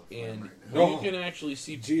 And you can actually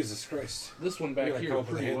see Jesus Christ. This one back here the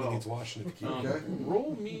pretty hand that well. needs washing at the key. Okay.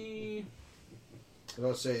 Roll me. What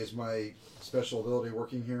I'll say is my special ability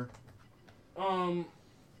working here.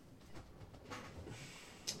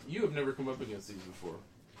 You have never come up against these before.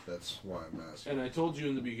 That's why I'm asking. And I told you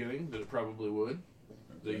in the beginning that it probably would.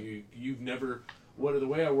 That you've never. The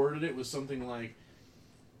way I worded it was something like,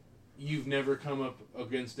 you've never come up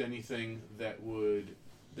against anything that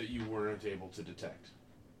you weren't able to detect.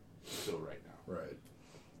 Still right now. Right.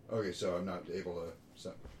 Okay, so I'm not able to.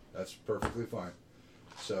 So that's perfectly fine.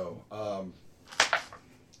 So,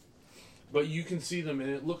 but you can see them, and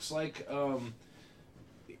it looks like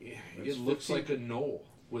it looks like a knoll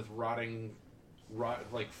with rotting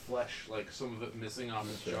like flesh, like some of it missing off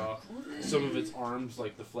its jaw, some of its arms,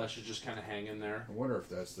 like the flesh is just kind of hanging there. I wonder if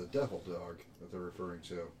that's the devil dog that they're referring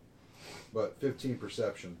to. But 15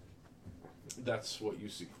 perception. That's what you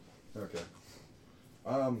see. Okay.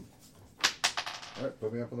 All right,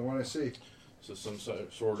 put me up on the one I see. So some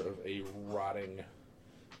sort of a rotting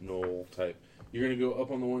knoll type. You're gonna go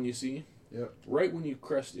up on the one you see. Yep. Right when you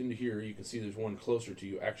crest into here, you can see there's one closer to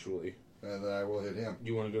you, actually. And then I will hit him.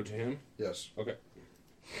 You want to go to him? Yes. Okay.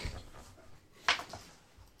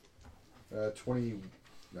 20.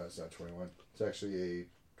 No, it's not 21. It's actually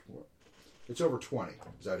it's over 20.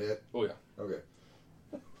 Is that it? Oh, yeah. Okay.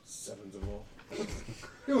 Sevens and all.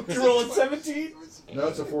 You're rolling 17? No,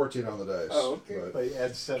 it's a 14 on the dice. Oh, okay. But But you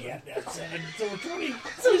add 7. Yeah, that's 7. It's over 20.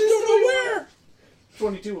 So just don't know where.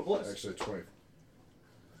 22 a plus. actually, 20.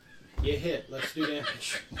 You hit. Let's do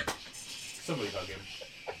damage. Somebody hug him.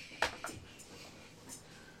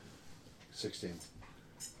 16.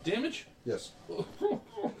 Damage? Yes.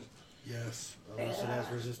 Yes. Unless it has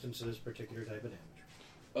resistance to this particular type of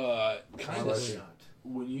damage. Kind Probably of. not.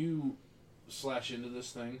 When you slash into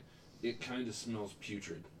this thing, it kind of smells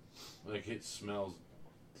putrid. Like it smells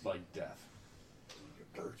like death.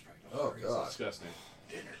 Oh It's God. disgusting.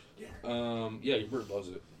 Yeah, your bird loves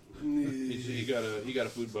it. You got a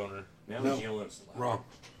food boner. Now No. he's yelling. Wrong.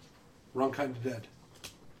 Wrong kind of dead.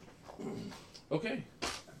 Okay.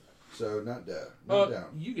 So not dead. Not down.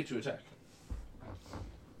 You get to attack.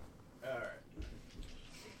 Alright.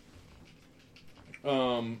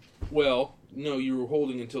 Well, no, you were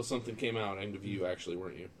holding until something came out end of view, actually,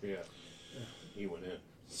 weren't you? Yeah. He went in.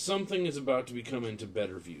 Something is about to become into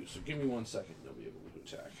better view, so give me 1 second, they'll be able to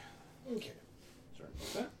attack. Okay. Sorry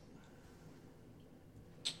about that.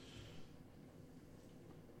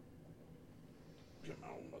 Come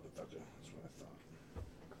on, motherfucker. That's what I thought.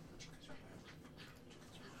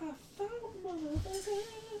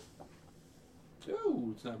 Oh,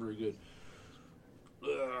 it's not very good.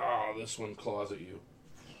 This one claws at you.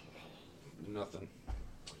 Nothing.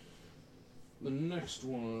 The next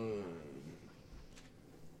one.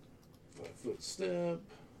 5-foot step.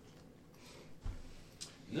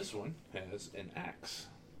 And this one has an axe.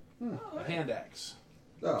 A hand axe.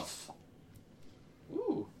 Oh.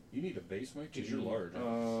 Ooh. You need a base, Mike, because you're large.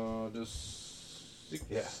 Huh? Does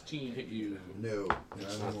 16 hit you? No.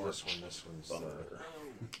 It's Not not anymore. this one. This one's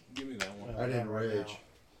Give me that one. I didn't Right now. rage.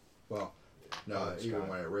 Well, no, it's even got-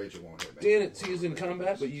 when I rage, it won't hit me. Dan, it sees in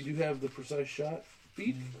combat, but you do have the precise shot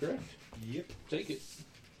feat, correct? Yep. Take it.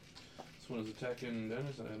 This one is attacking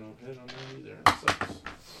Dennis, and I don't hit on that either. It sucks.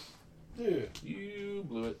 Dude. You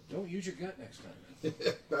blew it. Don't use your gut next time.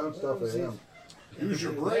 Bounced off of him. Use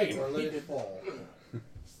your brain. Or let it fall.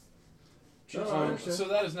 So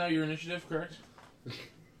that is now your initiative, correct? Is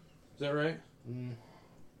that right?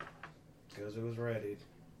 Because it was ready.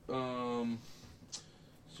 So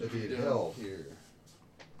If he'd down held. here.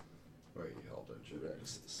 Wait, you held, didn't you? I had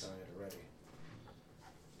it ready.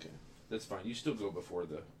 Okay, that's fine. You still go before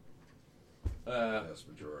the. That's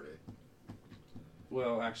majority.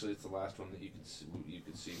 Well, actually, it's the last one that you could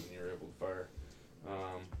see when you're able to fire.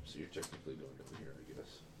 So you're technically going over here, I guess.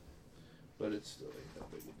 But it's still ain't that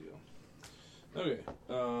big a deal. Okay.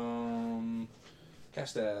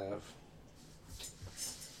 Castav.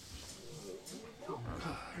 Well,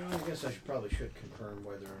 I guess I probably should confirm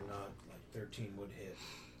whether or not like 13 would hit.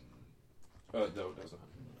 No, it does not.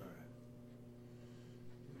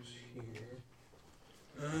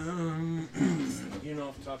 You know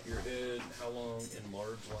off the top of your head how long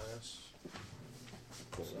enlarge lasts?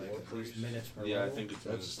 It's like at least minutes per Yeah, I level. think it's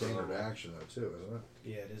That's a standard action, though, too, isn't it?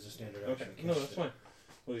 Yeah, it is a standard Okay, action. no, that's fine.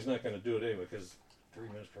 Well, he's not going to do it anyway because 3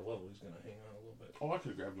 minutes per level. He's going to hang on a little bit. Oh, I could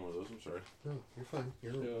have grabbed one of those. I'm sorry. No, you're fine.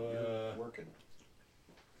 You're working.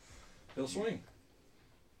 He'll swing.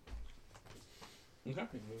 Okay.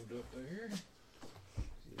 He moved up there.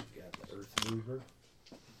 He's got the earth mover.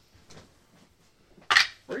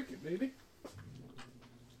 Break it, baby.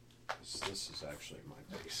 This is actually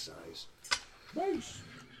my base size. Nice.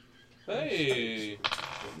 Hey,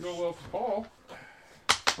 didn't go well for Paul.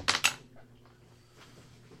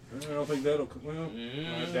 I don't think that'll. Well,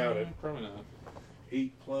 Yeah, I doubt it. Probably not.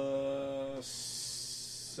 8 plus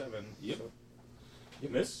 7. Yep. So. You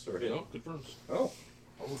miss or hit? No, confirms. Oh.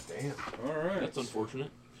 Oh, damn. All right. That's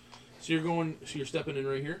unfortunate. So you're going. So you're stepping in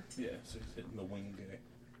right here. Yeah, so he's hitting the wing guy.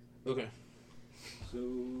 Okay. So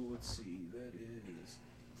let's see. That is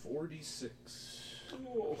 46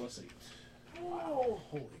 plus 8. Oh,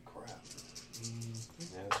 holy crap.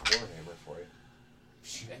 Yeah, it's Warhammer for you.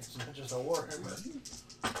 It's not just a Warhammer. It's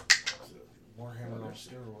a Warhammer on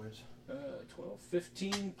steroids. 12,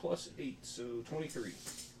 15 plus 8, so 23.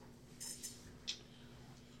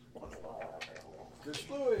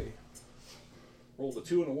 Destroy. Rolled a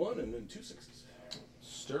 2 and a 1, and then 2 6s.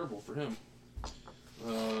 It's terrible for him.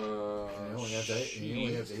 And he only has 8, and he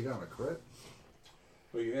only has 8 on a crit?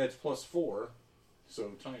 Well, you add plus 4, so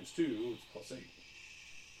times 2 is plus 8.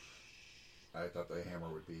 I thought the hammer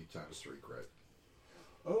would be times 3 crit.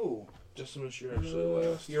 Oh. Decimus, you're actually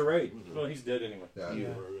last. You're right. Well, he's dead anyway. Yeah. You Yeah.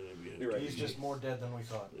 are going to be You're right. He's just more dead than we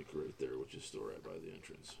thought. like right there, which is still right by the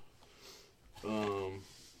entrance.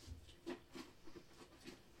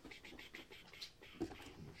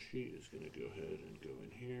 She is going to go ahead and go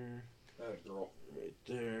in here, That girl. right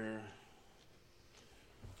there.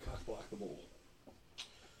 Cock block the bull.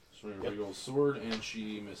 Swing a big old sword, and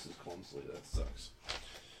she misses clumsily. That sucks.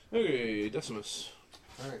 Okay, Decimus.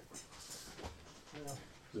 Alright. Is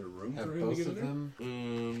there room Have for him to both get in of there?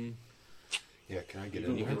 them. Yeah, can I get You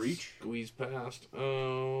in can there? reach? Squeeze past.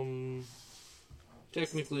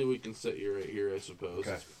 Technically, we can set you right here, I suppose.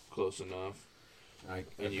 Okay. It's close enough. I've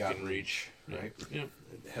And you got can reach. right? Yeah.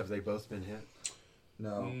 Have they both been hit?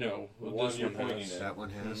 No. No. The Well, one this you're one pointing has. at. That one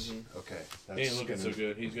has? Mhm. Okay. He ain't looking so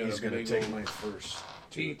good. He's got He's a going to big take old- my first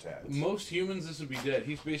two attacks. Most humans, this would be dead.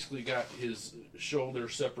 He's basically got his shoulder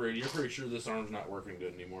separated. You're pretty sure this arm's not working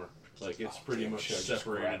good anymore. Like, it's pretty much Should I just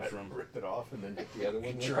grab separated it, from... rip it off, and then hit the other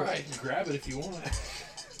one? with Try. it? Grab it if you want.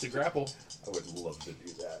 To grapple. I would love to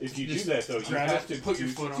do that. If you Just do that, though, you grab have it, to put your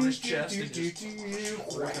foot on his chest and just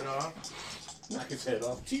rip it off. knock his head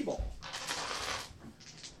off. T-ball.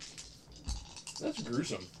 That's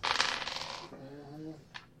gruesome.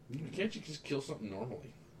 Can't you just kill something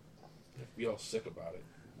normally? You have to be all sick about it.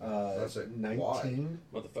 That's it. 19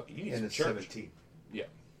 Motherfucker, you need and some a church. 17. Yeah.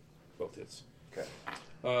 Both hits. Okay.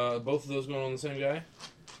 Both of those going on the same guy?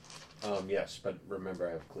 Yes, but remember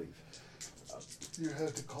I have cleave. You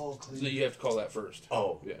had to call So you have to call that first.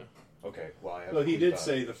 Oh. Yeah. Okay, well I have Well, he cleave did up.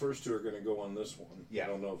 say the first two are going to go on this one. Yeah. I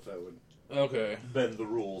don't know if that would Okay. bend the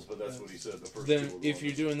rules, but that's what he said. The first two Then, will go if on you're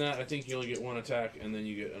this doing that, I think you only get one attack, and then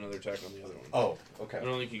you get another attack on the other one. Oh, okay. I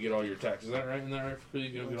don't think you get all your attacks. Is that right? Isn't that right?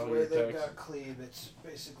 You don't get The all way your they've attacks. got cleave, it's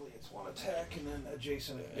basically one attack and then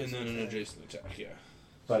adjacent. And then an attack. adjacent attack, yeah.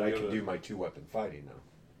 But So I the can other- do my 2-weapon fighting now.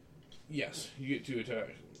 Yes, you get 2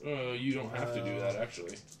 attacks. You don't have to do that,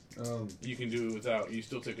 actually. You can do it without. You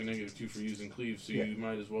still take a -2 for using cleave, so Yeah. you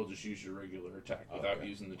might as well just use your regular attack without Okay.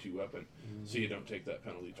 using the 2-weapon, so you don't take that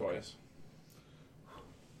penalty twice.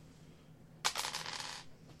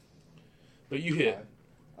 But you hit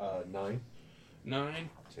 9 9.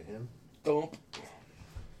 to him. Thump.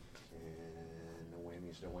 And no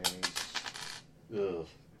whammies, no whammies. Ugh.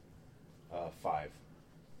 5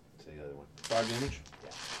 to the other one. 5 damage.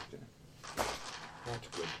 That's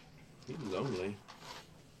good. He's lonely.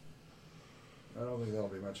 I don't think that'll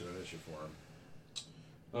be much of an issue for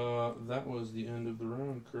him. That was the end of the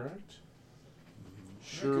round, correct?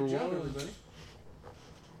 Sure Good job, was. everybody.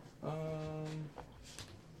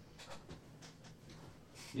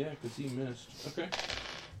 Yeah, because he missed. Okay.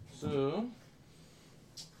 So.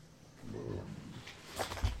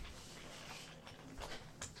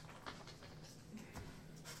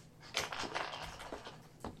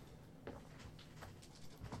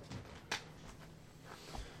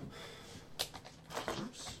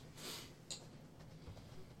 Oops.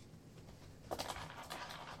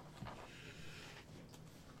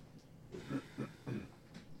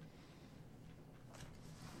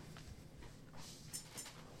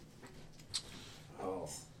 Oh,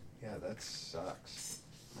 yeah, that sucks.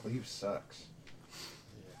 Cleave sucks.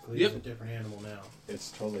 Yeah, cleave's a different animal now.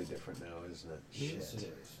 It's totally different now, isn't it? Yes, it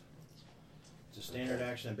is. It's a standard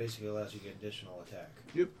action that basically allows you to get additional attack.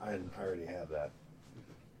 Yep. I already have that.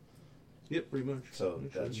 Yep, pretty much. So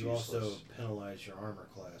that's You also useless. penalize your armor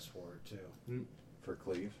class for it too. For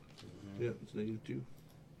cleave? Yep, it's -2.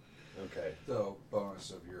 Okay. The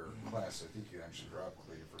bonus of your class, I think you can actually drop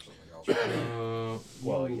cleave for something else.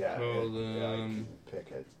 Well, we'll yeah, call I them can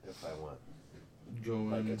pick it if I want. going.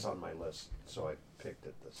 Like it's on my list, so I picked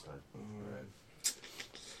it this time.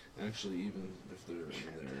 Actually, even if they're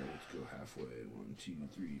in there, let's go halfway. 1, 2,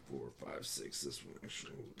 3, 4, 5, 6. This one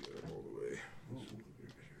actually will get all the way. This one will be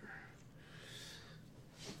right here.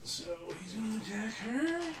 So he's gonna attack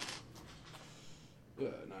her.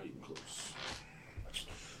 Not even close.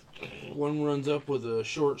 One runs up with a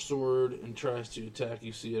short sword and tries to attack.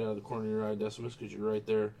 You see it out of the corner of your eye, Decimus, because you're right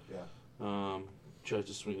there. Yeah. Tries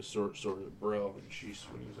to swing a sword at Brell, and she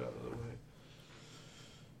swings out of the way.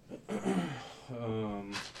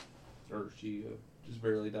 Or she just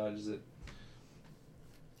barely dodges it.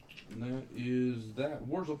 And that is that.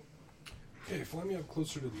 Warzel. Okay, fly me up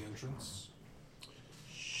closer to the entrance.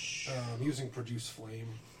 Using produce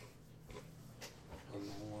flame on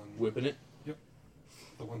the one. Whipping it. Yep.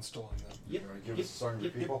 The one still on them. You want to give us a song to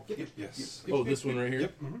people? Yes. Oh, this one right here?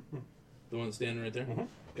 Yep. Mm-hmm. The one that's standing right there? Mhm.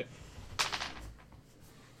 Okay.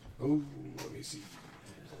 Oh, let me see.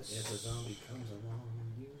 If a zombie comes along,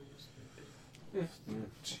 you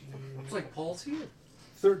It's like Paul's here.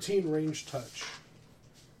 13 range touch.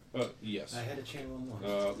 Yes. I had to channel him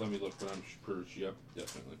once. Let me look, but I'm sure. Yep,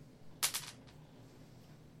 definitely.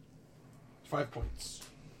 5 points.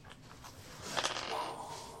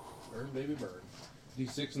 Burn, baby, burn.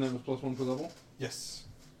 D6, and that was +1 per level? Yes.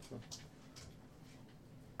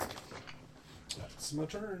 That's my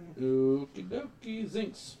turn. Okie dokie,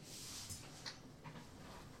 Zinks.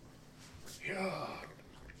 Yeah.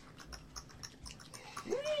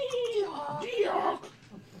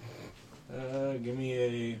 Give me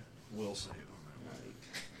a will save.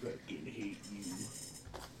 I fucking hate you.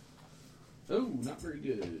 Oh,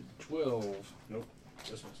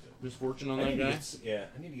 misfortune on I that need to guy? get, yeah,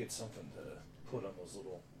 I need to get something to put on those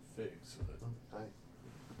little figs. So that,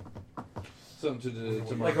 Something to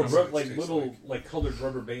like mark a on. like little like colored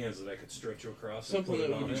rubber bands that I could stretch across. Something and put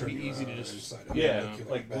that it on would just there. be easy to just Yeah,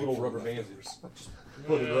 like little rubber bands. Just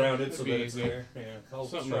put it around it so that it's easy. there. Yeah, I'll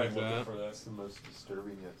Something try like and look that. for that. That's the most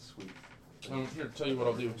disturbing yet sweet. Here, tell you what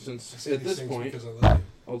I'll do. Since say at these this things point, because I love you.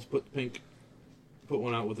 I'll just put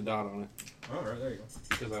one out with a dot on it. All right, there you go.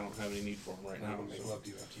 Because I don't have any need for them right I'm now. gonna make so. love to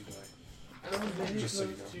you after you die. I'll make Just so you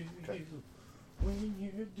love know. to Okay. you when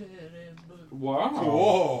you're dead and blue. Wow.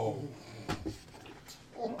 Whoa!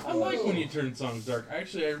 I like when you turn songs dark.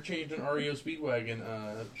 Actually, I changed an REO Speedwagon,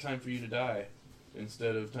 Time for You to Die,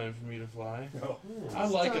 instead of Time for Me to Fly. Oh. I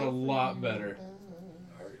like it a lot better.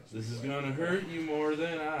 This is gonna hurt you more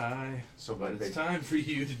than I, So but it's time for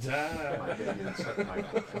you to my big die.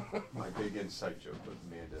 inside, my big inside joke with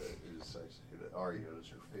Amanda is I say that REO is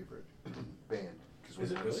her favorite band because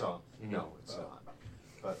Is it we really? saw. Mhm. No, it's not.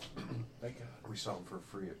 But Thank God. we saw them for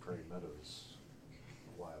free at Prairie Meadows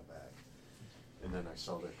a while back, and then I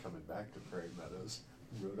saw they're coming back to Prairie Meadows.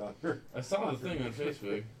 Wrote on her. I saw the thing on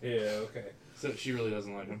Facebook. Yeah. Okay. Said she really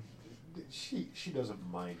doesn't like him. She doesn't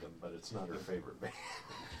mind them, but it's not her favorite band.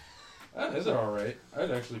 Is it all right?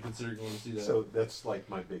 I'd actually consider going to see that. So that's like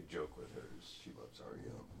my big joke with her is she loves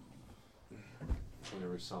REO.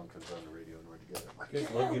 Whenever a song comes on the radio and we're together, I'm like, You guys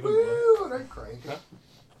yeah, love giving woo, blood? and I crank. Huh?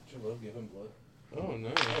 Don't you love giving blood? Oh no.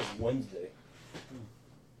 That was Wednesday.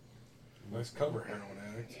 Nice cover, heroin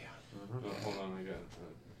addict. Mm-hmm. Oh, hold on, I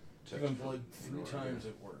got. Given blood 3 times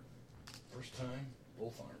at work. First time,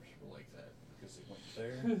 both arms were like that because it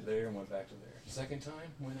went there, and went back to there. Second time,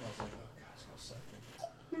 when I was like, oh god, it's gonna suck.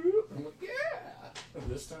 And I'm like, yeah. And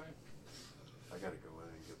this time, I gotta go in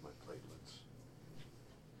and get my platelets.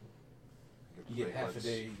 you get half a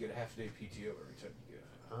day. You get a half a day PTO every time you get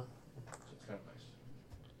it. Huh? So it's kind of nice.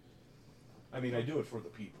 I mean, I do it for the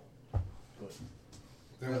people, but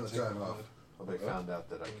They Yeah, don't the take time blood. off. Well, they found out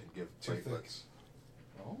that I could give Too thick. platelets.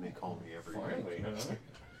 oh, They call me every finally, week.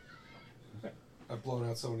 huh? I've blown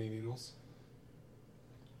out so many needles.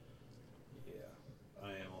 Yeah,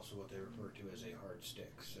 I am also what they refer to as a hard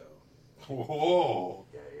stick. So Whoa!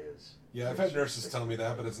 Yeah, it is. Yeah, I've had nurses tell me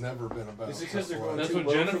that, but it's never been about. Is it 'cause they're going blood. That's too what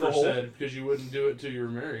low for Jennifer the hole? said because you wouldn't do it till you were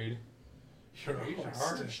married. You're a He's a hard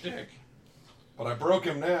hard stick. stick. But I broke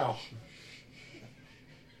him now.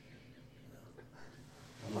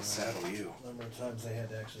 I'm gonna saddle you. number of times they had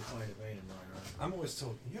to actually find a vein in my arm. I'm always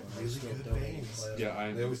told you have When I really still good don't veins. play.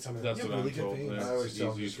 Yeah, They always tell me that's you what have I'm really good told. veins. That's I always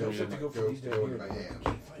tell them easy just for go me. for my, go in my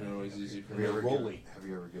hand. They're always easy for Have you me. ever Rolling. have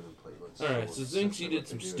you ever given platelets? All right, so essentially Zinks, you what did they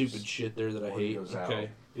some do is stupid shit there that I when he hate. goes out, Okay.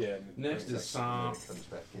 Yeah. Next is and then Som. it comes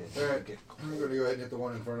back in. All right, Get I'm gonna go ahead and hit the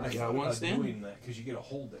one in front of I me. got one about stand. doing that because you get a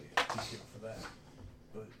whole day PTO for that,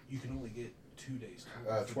 but you can only get 2 days.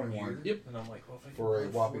 total for the 21. year. Yep. And I'm like, well, if I For a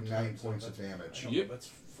can whopping 4 9 times, points of that's- damage. I know, Yep. That's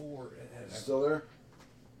 4. Still there?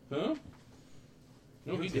 Huh?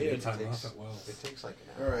 No, he You take did. time off at Wells. It takes like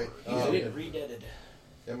an All hour. right. He's dead. Redeaded.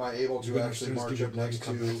 Am I able You to better actually just march give up blood and next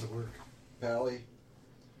come back to to work. Pally?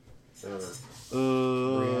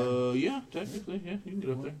 Yeah, technically, yeah, you can get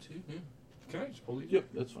up there. 1, 2. Yeah. Can I just pull these? Yep,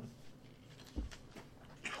 that's fine.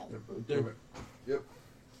 There. Yep.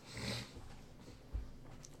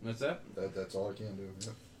 That's that. That's all I can do.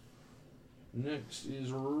 Yep. Next is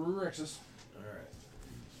Rexus. Alright.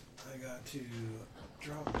 I got to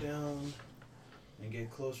drop down and get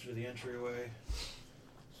closer to the entryway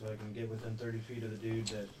so I can get within 30 feet of the dude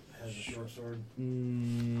that has a short sword.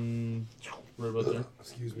 Right about there.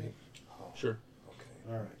 Excuse me. Sure.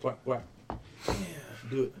 Okay. Alright. Whack, whack. Yeah.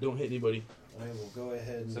 Do it. Don't hit anybody. I will go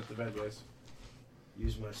ahead and Except the bad guys.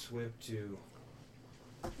 use my SWIP to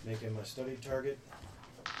make him my studied target.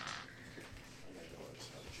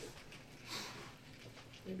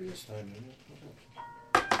 Maybe this time.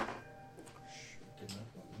 Did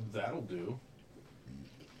not. That'll do.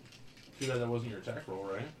 Too bad that wasn't your attack roll,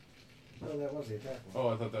 right? No, that was the attack one. Oh,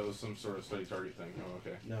 I thought that was some sort of study target thing. Oh,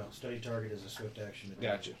 okay. No, study target is a swift action.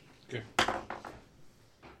 Gotcha. Okay.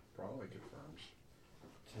 Probably confirms.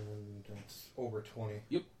 10, that's over 20.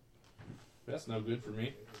 That's no good for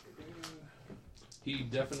me. He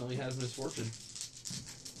definitely has misfortune.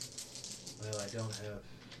 Well,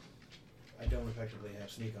 I don't effectively have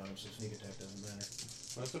sneak on him, so sneak attack doesn't matter.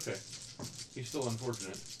 That's okay. He's still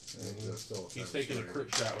unfortunate. That's still He's taking a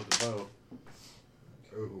crit shot with the bow.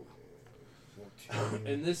 Ooh. 14,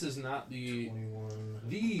 And this is not the... 21.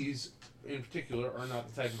 These, in particular, are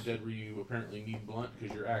not the type of dead where you apparently need blunt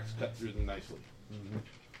because your axe cut through them nicely. Mm-hmm.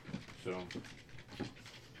 So, 6,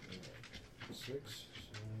 7, 8, 9.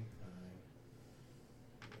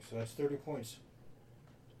 So that's 30 points.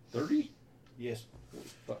 30? Yes.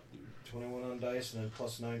 Fuck, dude. 21 on dice and then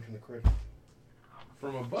 +9 from the crit.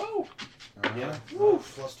 From a bow? Yeah.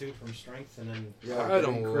 Woof. +2 from strength and then Yeah, I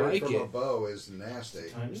don't getting crit like from a it. bow is nasty.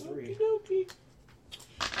 ×3. Okey-dokey.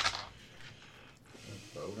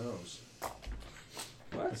 Bow knows.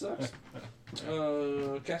 Well, that sucks.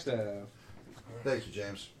 Castav. Thank you,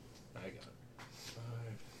 James. I got it. 5,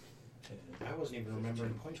 10. I wasn't even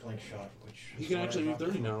remembering point blank shot, which He is can what I actually do thought.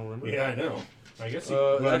 30 now, remember? Yeah, I know. I guess he,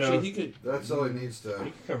 actually, he could. That's all he needs to.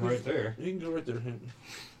 he can come right there. He can go right there.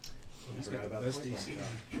 I forgot about the best point blank DC. shot.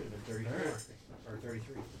 Should have been 34 or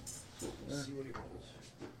 33. Let's see what he rolls.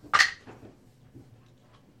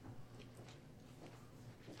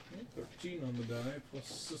 13 on the die plus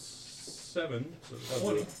 7, so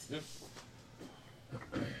 20. Yep.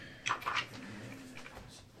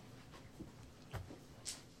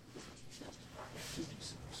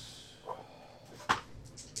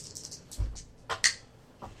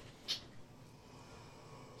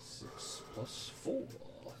 Six plus 4,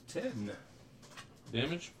 10.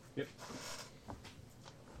 Damage? Yep.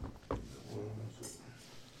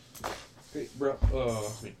 Okay, bro.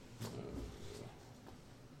 Me.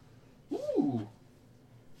 Ooh.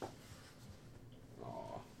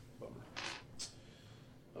 Aw, bummer.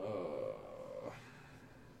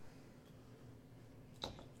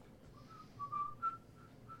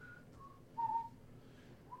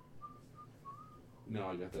 No,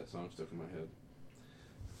 I got that song stuck in my head.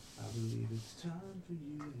 I believe it's time for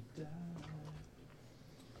you to die.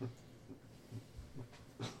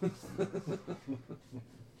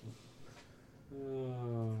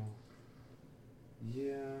 Oh,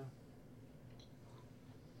 yeah.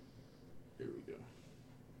 Here we go.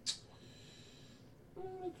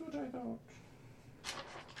 That's what I thought.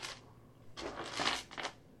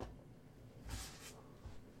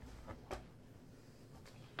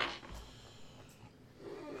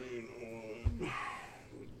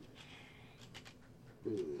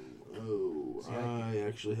 Oh, I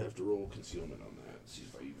actually have to roll concealment on that. See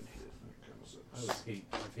if I even hit. That kind of sucks.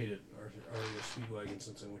 I've hated REO Speedwagon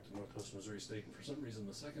since I went to Northwest Missouri State, and for some reason,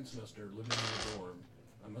 the second semester, living in a dorm,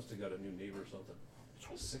 I must have got a new neighbor or something. It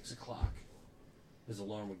was 6 o'clock. His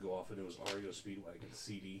alarm would go off, and it was REO Speedwagon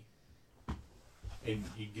CD, and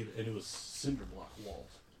it was cinder block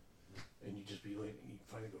walls, and you'd just be laying, and you'd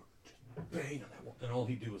finally go bang on that wall, and all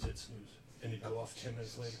he'd do was hit snooze, and it'd go off 10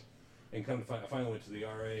 minutes later. And I finally went to the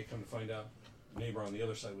RA. Come to find out, the neighbor on the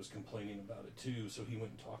other side was complaining about it too. So he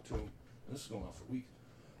went and talked to him. And this is going on for weeks.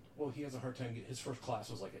 Well, he has a hard time getting. His first class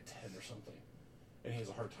was like at 10 or something, and he has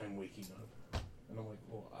a hard time waking up. And I'm like,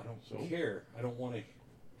 well, I don't care. I don't want to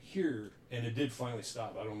hear. And it did finally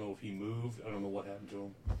stop. I don't know if he moved. I don't know what happened to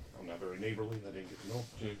him. I'm not very neighborly. I didn't get to know.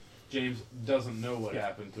 James doesn't know what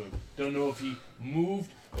happened to him. Don't know if he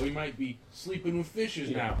moved or he might be sleeping with fishes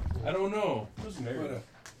now. I don't know. Doesn't matter.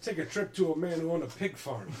 Take a trip to a man who owned a pig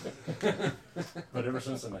farm. But ever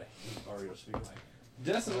since then, I hate REO Speedwagon.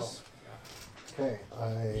 Decimus. Okay,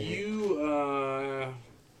 You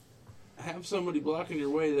have somebody blocking your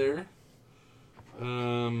way there.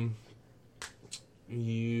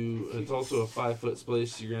 It's also a 5-foot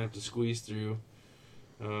space you're gonna have to squeeze through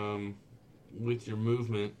with your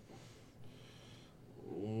movement.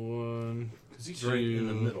 1, Because he's 2, right in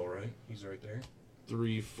the middle, right? He's right there.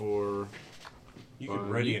 3, 4. You can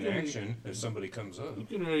ready an action if somebody comes up. You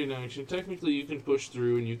can ready an action. Technically, you can push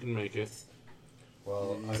through and you can make it.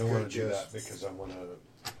 well, I don't want to do that because I want to.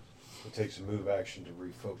 It takes a move action to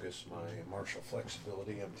refocus my martial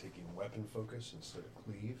flexibility. I'm taking weapon focus instead of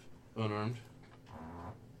cleave. Unarmed.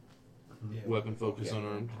 Yeah. Weapon focus Yeah.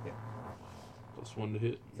 unarmed. Yeah. +1 to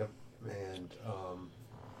hit. Yep. And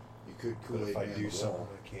You could but Kool-Aid if I Man do the something, wall.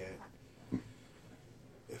 I can't.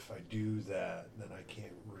 If I do that, then I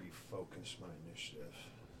can't refocus my initiative.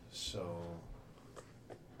 So.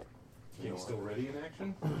 Can he still ready in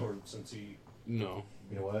action? Or since he... No.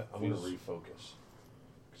 You know what? I'm going to He's- refocus.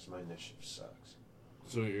 Because my initiative sucks.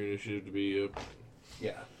 So your initiative to be up.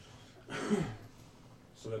 Yeah.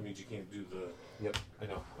 So that means you can't do the... Yep, I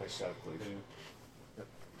know. I stopped cleave. Yep.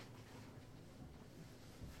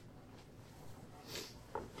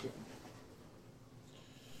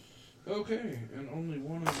 Okay, and only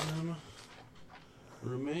one of them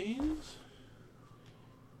remains.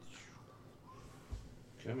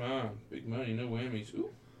 Come on, big money, no whammies.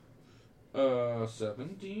 Ooh.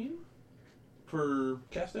 17 per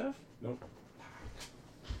Castaff? Nope.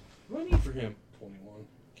 What do I need for him? 21.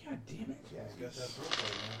 God damn it. Yeah, He's got that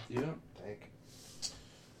profile now. Yeah. Tank.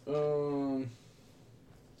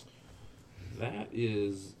 That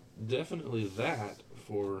is definitely that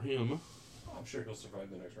for him. Oh, I'm sure he'll survive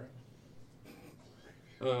the next round.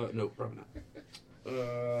 No, probably not.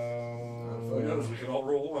 Who knows? We can all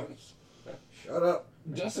roll once. Shut up.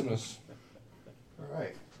 Decimus. All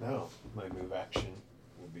right. Now, my move action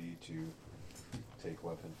will be to take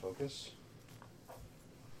weapon focus.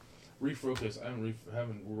 Refocus. I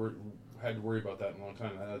haven't had to worry about that in a long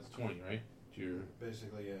time. That's 20, right? To your...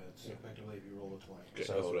 Basically, yeah, it's effectively if you roll a 20. Okay,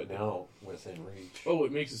 So that's what I did. now, within reach. Oh,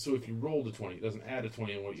 it makes it so if you rolled a 20, it doesn't add a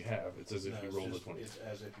 20 on what you have. It's as if you it's rolled a just- 20. It's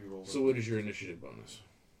as if you rolled So what is your initiative bonus?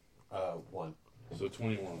 1. So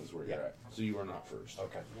 21 is where you're at. So you are not first.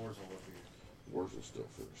 Okay. Wurzel would be. Wurzel's still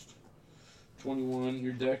first. 21,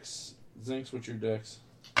 your dex. Zinks, what's your dex?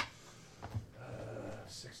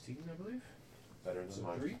 16, I believe. Better than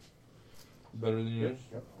mine. 3. Better than yours?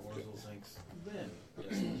 Yep. Wurzel thinks then.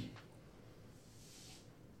 Yes.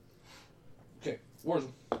 Okay,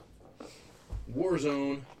 Warzone.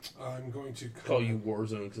 Warzone. I'm going to Call you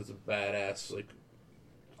Warzone because it's a badass, like,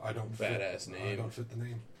 I don't badass fit, name. I don't fit the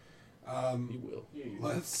name. You will.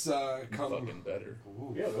 Let's You come. fucking better.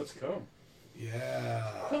 Ooh. Yeah, let's come.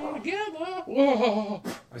 Yeah. Come together. Whoa.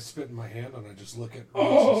 I spit in my hand and I just look at.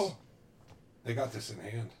 Oh. They got this in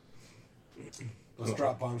hand. Let's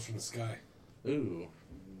drop bombs from the sky. Ooh.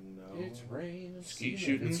 No. It's raining. Skeet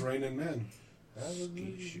shooting. It's raining men.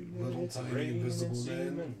 Skeet shooting. Little tiny invisible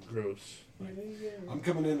men. Gross. I'm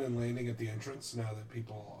coming in and landing at the entrance now that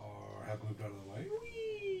people have moved out of the way.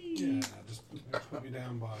 Yeah, just put me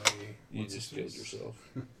down by. You just killed yourself.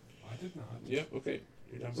 I did not. Yep, okay.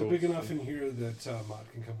 You're down Is it both. big enough in here that Mott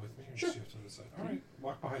can come with me? Or Sure. does she have to decide? All right,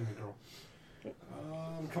 walk behind me, girl.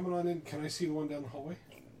 Coming on in. Can I see the one down the hallway?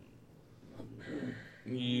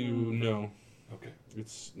 No. Okay.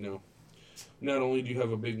 It's no. Not only do you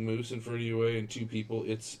have a big moose in front of you and 2 people,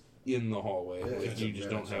 it's in the hallway. Yeah, Like, it's you a just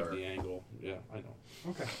don't have minotaur. the angle. Yeah, I know.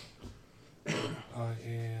 Okay. I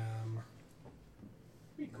am.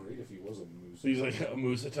 It'd be great if he was a moose. He's like a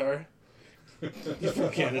moosatar. He's from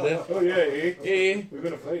Canada. Oh yeah, eh? Hey, We're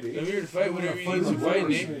gonna fight, eh? I'm here to fight whatever you need to I'm fight,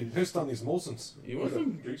 Nick. I'm pissed on these Molsons. You want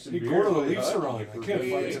some? Drink some Hey, beer. Gordo, the play Leafs are hockey on. I for can't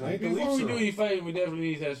free. fight tonight. The Before Leafs we are do on. any fighting, we definitely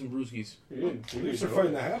need to have some brewskis. Yeah, The Leafs are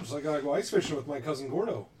fighting the Habs. I gotta go ice fishing with my cousin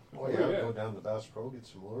Gordo. Oh, yeah. Go down to Bass Pro, get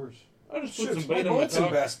some lures. I just put Shit, some my bait on my boat's in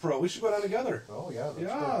top. Bass Pro. We should go down together. Oh, yeah. That's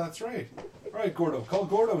Yeah, good. that's right. All right, Gordo. Call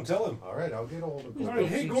Gordo and tell him. All right, I'll get a hold of All Gordo. right,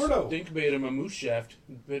 hey, Some Gordo. Stink bait on my moose shaft.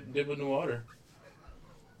 Dip in the water.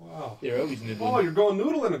 Wow. They're always nibbling. Oh, you're going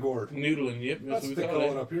noodle in a gourd. Noodling, yep. That's That's what what they we call call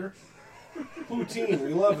it it. up here. Poutine,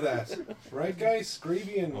 we love that. Right, guys?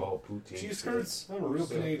 Gravy and Oh, poutine. cheese curds? I'm a real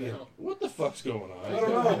Canadian. What the fuck's going on? I don't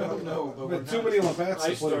know. I don't know, but I've we're had too not- many Labatt's I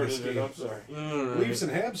to play this started it. game. I'm sorry. Alright. Leafs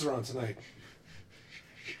and Habs are on tonight.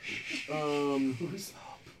 Who just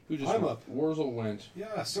I'm went? up. Wurzel went.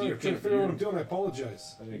 Yeah, sorry, I You're can't good. figure out what I'm doing. I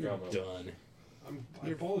apologize. I think You're I'm done. I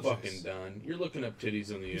You're apologize. fucking done. You're looking up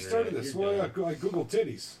titties on the You internet. started this. You're Well, done. I Googled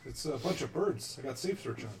titties. It's a bunch of birds. I got safe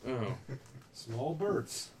search on. Oh. Small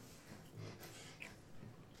birds.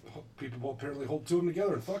 People apparently hold 2 of them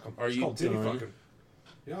together and fuck them. Are it's you called titty done? fucking.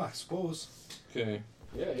 Yeah, I suppose. Okay.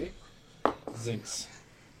 Yeah, eh? Zinks.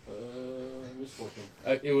 Misfortune.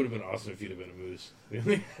 It would have been awesome if you'd have been a moose.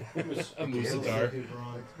 A moosatar.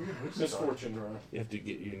 Misfortune, Ron. You have to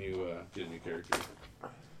get your new character.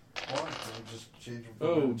 Just change them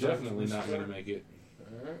Oh, from definitely not going to make it.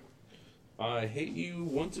 Alright. I hate you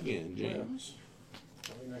once again, James.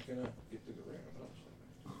 Probably not gonna get to the roundhouse.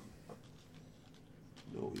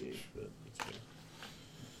 No, he ain't, but it's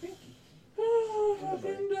fair. Oh, I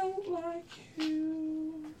fucking don't like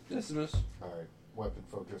you. Decimus. All right, weapon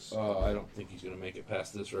focus. I don't think he's going to make it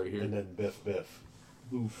past this right here. And then biff, biff.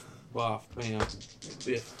 Boof, boff, bam,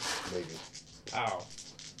 biff. Maybe. Ow.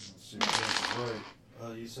 Let's see if that's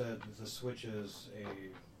right. You said the switch is a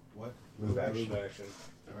what? Move action. Move action.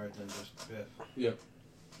 All right, then just biff. Yep.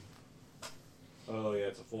 Oh yeah,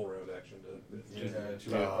 it's a full round action. Yeah, two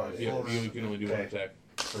Yeah, out of Yeah, five. you can only do one Okay. attack.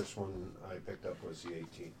 First one I picked up was the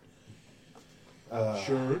 18.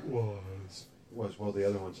 Sure it was. Well, the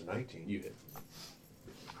other one's a 19. You hit.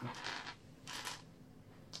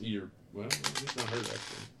 Well, he's not hurt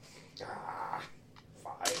actually. Ah,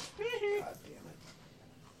 5. God damn it.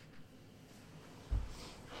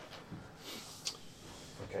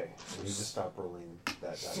 Okay, so you just stop rolling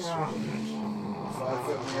that dice. 5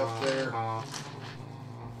 foot me up there. Are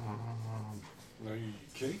you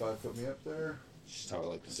kidding? 5 foot me up there. Just how I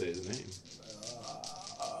like to say his name.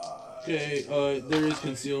 Okay, there is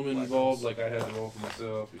concealment involved, like I had to roll for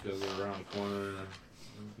myself because they're around the corner.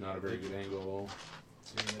 Not a very good angle.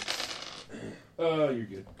 You're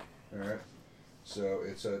good. Alright. So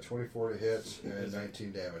it's 24 to hit and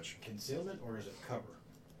 19 damage. Concealment or is it cover?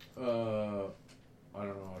 I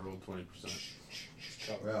don't know. I rolled 20%.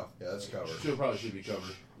 Well, yeah, that's covered. Probably should be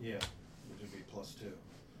covered. Yeah. It should be +2 to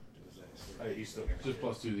his AC. Oh, he's still gonna Just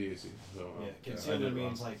 +2 to the AC. So, Yeah, I concealment did it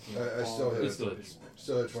means wrong. like I still hit It's it. still-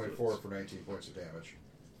 Still hit 24 for 19 points of damage.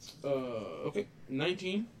 Okay,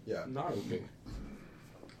 19. Yeah. Not okay.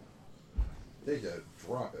 Take it.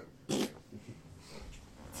 Drop it.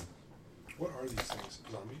 What are these things?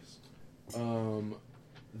 Zombies?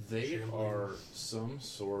 They Shambling. are some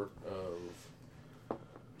sort of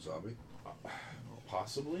Zombie.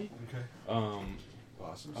 possibly. Okay.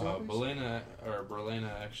 Possum zombies? Berlana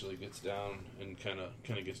actually gets down and kind of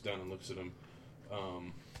gets down and looks at him.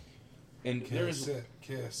 And Kiss it,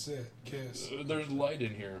 kiss it, kiss. there's light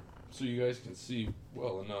in here, so you guys can see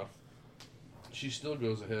well enough. She still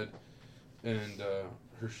goes ahead, and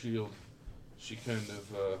her shield, she kind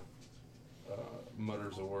of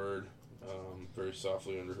mutters a word very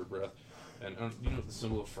softly under her breath. And you know what the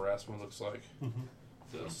symbol of Pharasma looks like? Mm-hmm.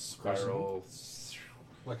 The spiral.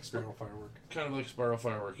 Like a spiral firework. Kind of like spiral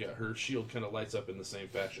firework, yeah. Her shield kind of lights up in the same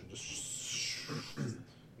fashion, just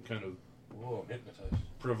kind of Whoa, I'm hypnotized.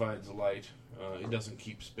 provides light. It doesn't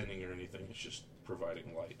keep spinning or anything. It's just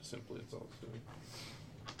providing light. Simply, that's all it's doing.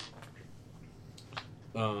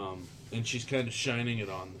 And she's kind of shining it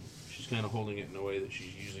on them. She's kind of holding it in a way that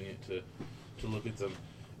she's using it to look at them.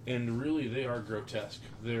 And really, they are grotesque.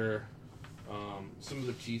 They're some of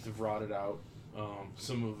their teeth have rotted out.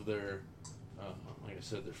 Some of their like I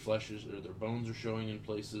said, their flesh is, or their bones are showing in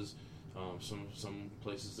places. Some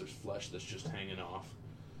places there's flesh that's just hanging off.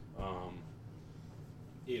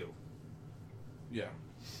 Ew. Yeah,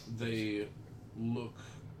 they look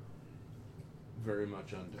very much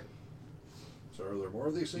undead. So are there more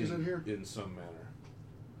of these things in here? In some manner.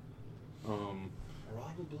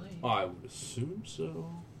 Probably. I would assume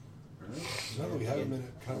so. Now that we have a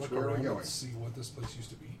minute, kind of look Where are we around going? and see what this place used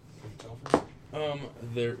to be. Can you tell from here?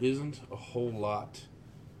 There isn't a whole lot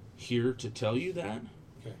here to tell you that.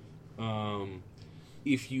 Okay.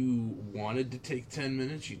 If you wanted to take 10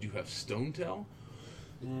 minutes, you do have Stone Tell.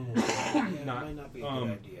 Yeah, it might not be a good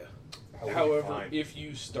idea. However, if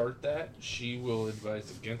you start that, she will advise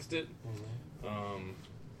against it.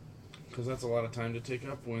 Because that's a lot of time to take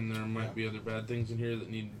up when there might be other bad things in here that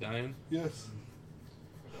need dying. Yes.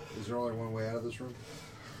 Is there only one way out of this room?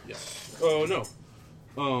 Yes. Oh, no.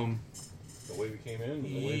 The way we came in,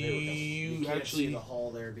 the way they were coming. You can't actually see the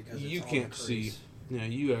hall there because it's you all can't trees. see. Yeah,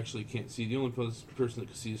 you actually can't see. The only person that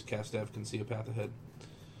can see is Castav can see a path ahead.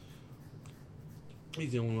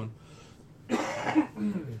 He's the only one.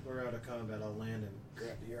 We're out of combat. I'll land and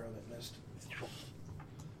grab the arrow that missed.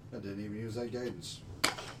 I didn't even use that guidance.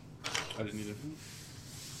 I didn't either.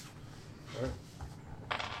 Alright.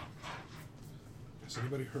 Is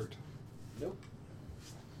anybody hurt? Nope.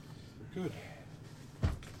 Good.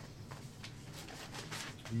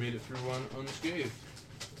 You made it through one unscathed.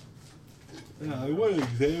 Yeah, I want to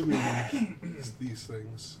examine these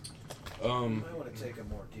things. I want to take a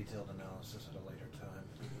more detailed analysis at a later time.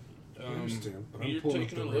 I understand, but I'm You're pulling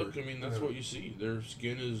taking up a the look. rear. I mean, that's Yeah. what you see. Their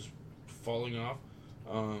skin is falling off.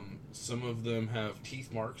 Some of them have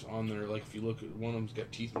teeth marks on their. Like if you look at one of them's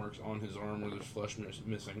got teeth marks on his arm where there's flesh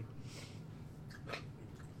missing.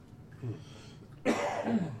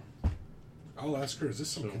 I'll ask her, is this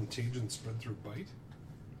some So- contagion spread through bite?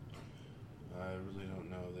 I really don't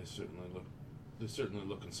know. They certainly look. They certainly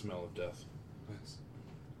look and smell of death. Yes.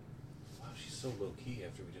 Wow, she's so low key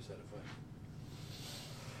after we just had a fight.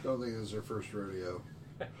 Don't think this is her first rodeo.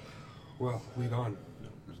 Well, lead on. No,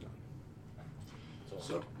 it's not.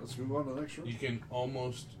 So let's move on to the next room. You can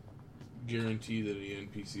almost guarantee that an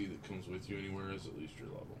NPC that comes with you anywhere is at least your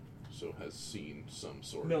level, so has seen some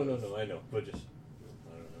sort No, of. no, I know, but just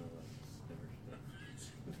I don't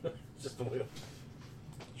know. Never. Just the way.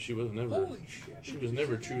 She was never. Holy shit. She was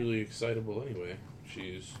never truly excitable anyway.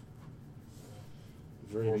 She's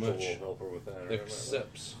very Vorpal much will help her with that. or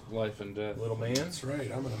accepts life and death. Little man. That's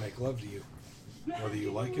right. I'm going to make love to you, whether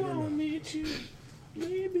you like it or not.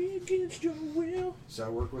 Maybe against your will. Does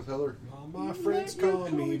that work with Heather? All my friends call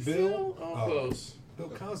me Bill. Oh, close. Bill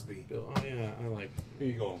Cosby. Bill. Oh yeah, I like. Who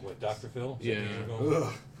you going with? Dr. Phil? Is that Yeah. who you're going with?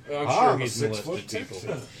 Ugh. I'm Ah, sure I'm a he's 6 foot molested people.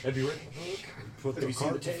 Texan. Have you read? Put Have the you seen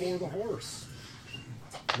cart the tape? before the horse.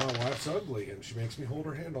 My wife's ugly, and she makes me hold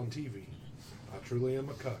her hand on TV. I truly am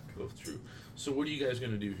a cuck. Both true. So what are you guys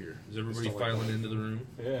gonna do here? Is everybody Just like filing that. into the room?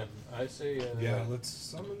 Yeah, I say. Yeah, let's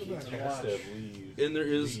summon the back. Castav leave. And there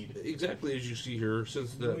is lead. exactly as you see here,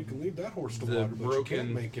 since Well, you can leave that horse to the water, but you broken-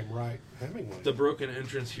 can't make him right Hemingway. the broken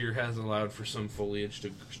entrance here has allowed for some foliage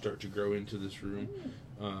to start to grow into this room.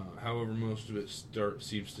 However, most of it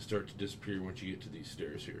seems to start to disappear once you get to these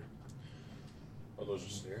stairs here, Oh, those are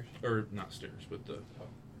stairs. or not stairs, but the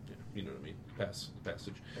you know what I mean,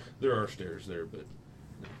 passage. There are stairs there, but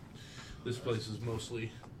no. This place is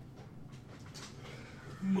mostly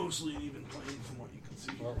an even plane from what you can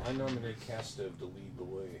see. Well, I nominate Castev to lead the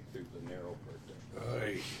way through the narrow part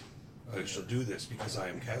there. I shall do this because I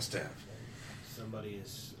am Castav. Somebody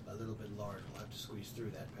is a little bit large. We'll have to squeeze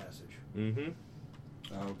through that passage. Mm-hmm.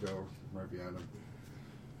 I'll go right behind him.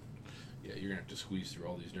 Yeah, you're gonna have to squeeze through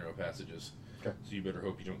all these narrow passages. Okay. So you better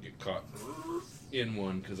hope you don't get caught in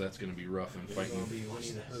one, because that's gonna be rough and It's fighting. gonna be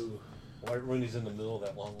Winnie the Pooh. Why when he's in the middle of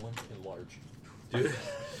that long one, enlarge. Dude.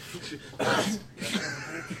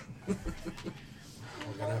 We're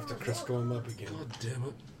gonna have to Crisco him up again. God damn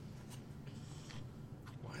it.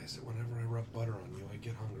 Why is it whenever I rub butter on you, I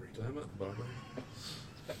get hungry? Damn it, Barbara.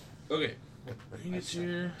 Okay. It's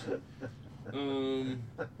here.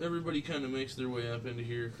 Everybody kind of makes their way up into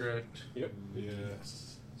here, correct? Yep.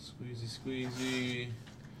 Yes. Squeezy.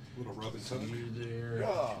 Little rub and So tug. you're there.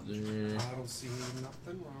 Yeah. There. I don't see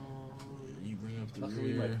nothing wrong. You bring up the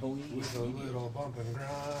Luckily, my rear. pony With a little bump and grind.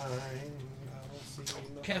 I don't see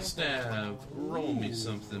nothing Castav, wrong. roll me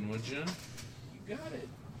something, would you? You got it.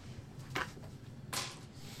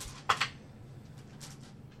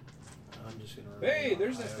 I'm just gonna. Hey,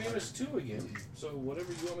 there's that famous 2 again. So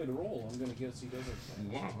whatever you want me to roll, I'm gonna guess he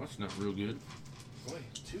doesn't. Wow, that's not real good. Boy,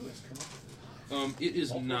 2 has come up. It is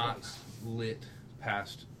Multiple not dice. lit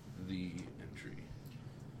past the entry.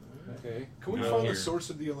 Okay. Can we Not find here. the source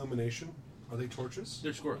of the illumination? Are they torches?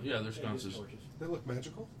 They're they're sconces. They look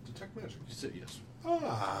magical. Detect magic. Yes.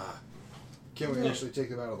 Ah. Can we actually take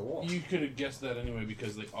them out of the wall? You could have guessed that anyway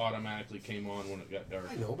because they automatically came on when it got dark.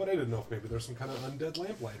 I know, but I didn't know if maybe there's some kind of undead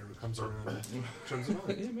lamplighter who comes around and turns them on.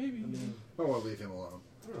 Yeah, maybe. I want to leave him alone.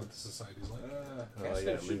 I don't know what the society's like.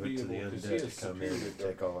 Castav should be able to see his superior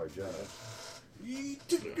take all our jobs. He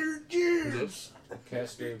took their gears.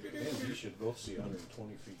 Castav and he should both see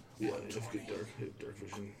 120 feet. Yeah, just get dark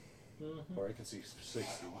vision. Or I can see 60.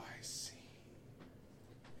 Oh, I see.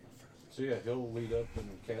 So yeah, he'll lead up and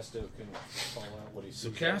Castav can call out what he sees. So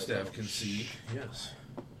Castav can see. Yes.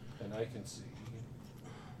 And I can see.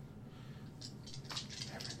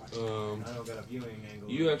 I don't got a viewing angle.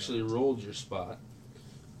 You actually rolled your spot.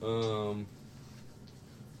 You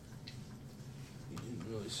didn't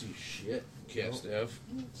really see shit, Castav.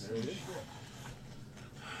 There it is.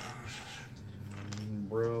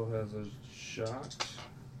 Bro has a shot.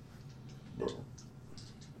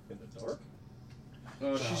 In the dark?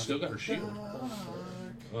 She's still got her shield.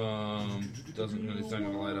 Doesn't really, it's not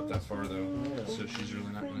going to light up that far though, so she's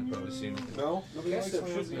really not going to probably see anything. No? Nobody likes Castav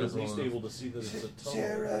should be That's at least one. able to see that it's a tunnel.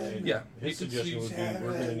 And Yeah, he his can suggestion see. would be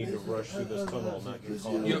we're going to need to rush through this tunnel and not get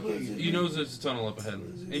caught. You know there's a tunnel up ahead,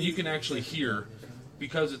 and you can actually hear,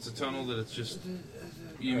 because it's a tunnel, that it's just.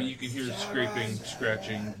 You can hear scraping,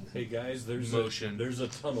 scratching. Hey guys, there's motion. There's a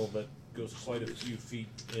tunnel that goes quite a few feet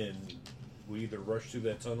in. We either rush through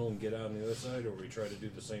that tunnel and get out on the other side, or we try to do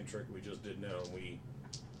the same trick we just did now, and we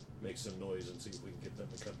make some noise and see if we can get them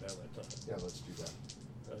to cut down that tunnel. Yeah, let's do that.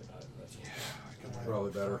 That's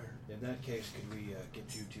Probably better. In that case, could we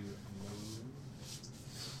get you to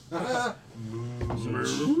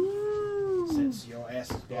move? Since your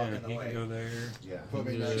ass is blocking the way. go there. Yeah. Put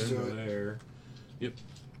me next to it. There. Yep.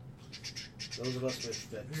 Those of us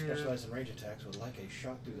that specialize in range attacks would like a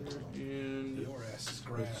shot through the tunnel. And Your ass is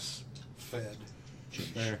grass fed.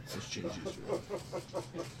 there, let's change his.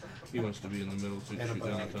 He wants to be in the middle to shoot down the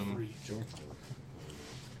Antibiotic tunnel. free.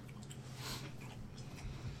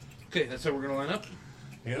 Okay, that's how we're gonna line up.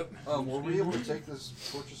 Yep. Were we able to take those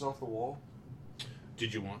torches off the wall?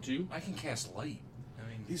 Did you want to? I can cast light. I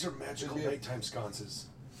mean, These are magical Maybe a- nighttime sconces.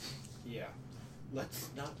 Yeah. Let's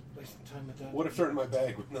not waste time with that. What if they're in my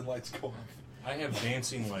bag when the lights go off? I have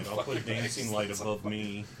dancing light. I'll put dancing light above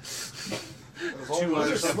me. As long as, I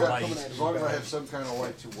have some light. kind, as long as I have some kind of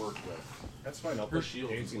light to work with. That's fine. I'll Her put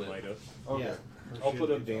shield is dancing lit. light up. Okay. Yeah. I'll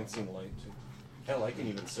put up dancing light too. Hell, I can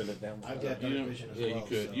even send it down. I've got You night don't, vision as yeah, well. you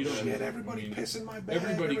could. So. You don't. Shit, everybody I mean, piss in my bag.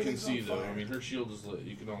 Everybody can everything's see on though. fire. I mean, her shield is lit.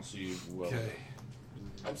 You can all see well. Okay.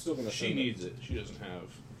 I'm still gonna. She send needs it. She doesn't have.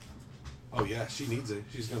 Oh yeah, she needs it.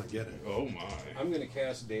 She's gonna get it. Oh my. I'm gonna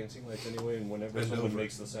cast dancing lights anyway, and whenever Bend someone over.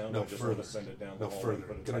 makes the sound, No I just want further. to send it down No the hall.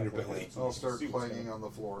 further. Get on your belly. I'll start clanging on the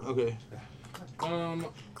floor. Okay.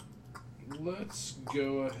 Let's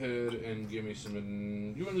go ahead and give me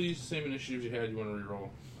some. You want to use the same initiatives you had? You want to reroll?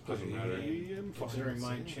 Doesn't matter. Considering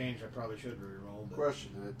mine changed, I probably should reroll. But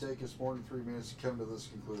Question: did it take us more than 3 minutes to come to this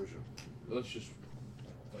conclusion? Let's just.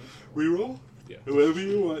 Reroll? Yeah. Whoever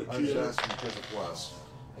you want. I'm just asking because of less.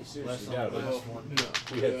 I less seriously on doubt the it. last one.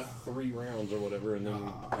 No. We had 3 rounds or whatever, and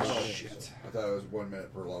then Shit. I thought it was 1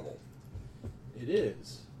 minute per level. It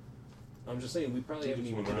is. I'm just saying we probably Take haven't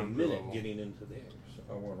it even one been a round per minute level. getting into there. So.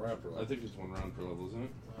 Oh, 1 round per level. I think it's 1 round per level, isn't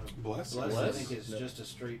it? Bless? I Bless? think it's No. just a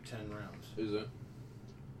straight 10 rounds. Is it?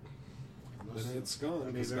 Then it's gone. Let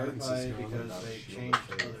me Because guidance verify is gone. because they changed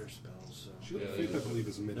other spells. So. Shield Yeah, of Faith, it I is. believe,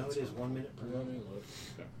 is minutes. No, it is 1 minute per Let level. me look.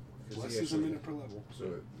 Okay. 'Cause Bless he is a actually- minute per level. So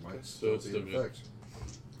it might So still it's be still in good. effect.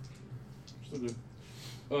 Still good.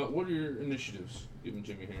 What are your initiatives? Give them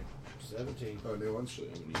Jimmy here. 17. Oh, new ones? Actually,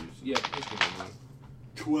 I'm going to use... Yeah, just give him one.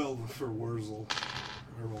 12 for Wurzel.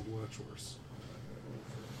 I rolled much worse.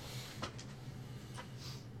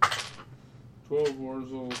 12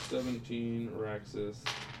 Warzel, 17 Araxis.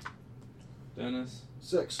 Dennis?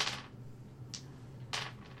 6.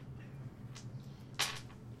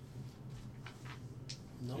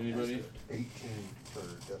 No, Anybody? 18 for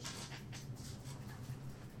Destiny.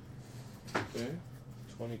 Okay.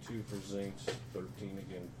 22 for Zinks, 13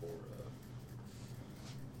 again for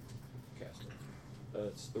casting.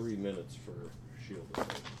 That's 3 minutes for shield of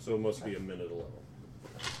Faith. So it must be a minute a level.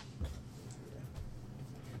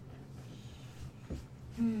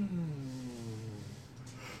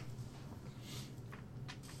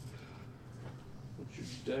 What's your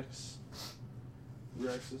dex?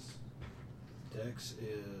 Araxis? Dex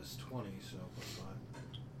is 20, so plus 5.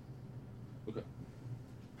 Okay.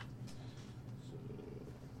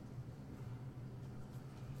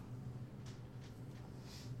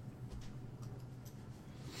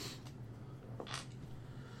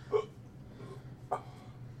 All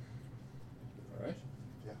right.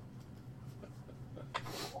 Yeah.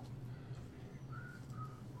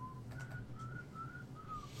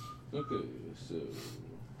 Okay, so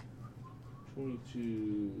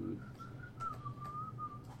 22.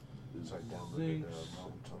 So I downloaded Zinks.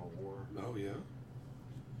 Mountain Tunnel War. Oh, yeah?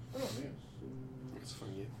 Oh, man. That's a fun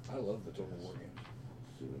game. I love the Total War games.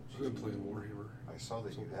 I've been playing Warhammer. I saw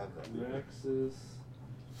that you had that. Raxus.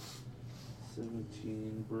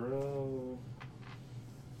 17 bro.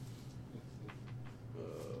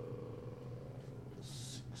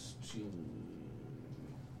 16.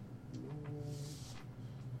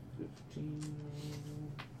 15.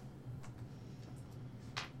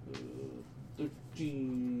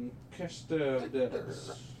 13. Casta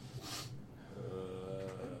Dex.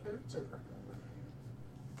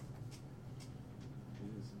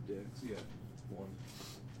 His Dex, yeah. 1.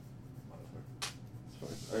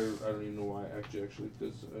 It's fine. I don't even know why actually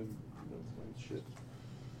because I know my shit.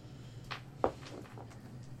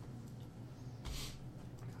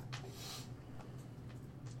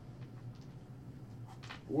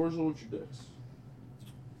 Wurzel, what's your dex?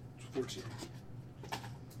 14.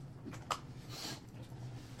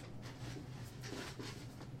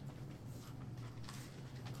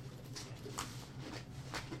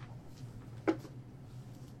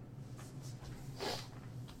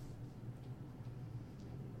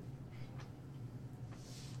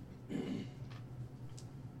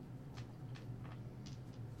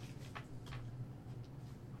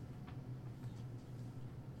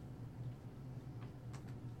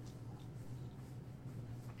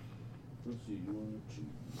 Let's see, 1, 2.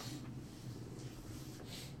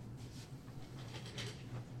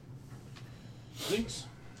 Thanks.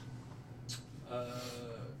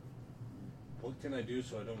 What can I do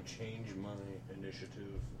so I don't change my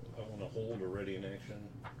initiative? I want to hold or ready in action.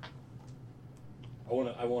 I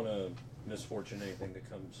want to misfortune anything that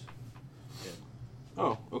comes in.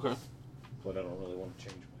 Oh, okay. But I don't really want to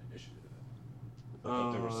change my initiative. I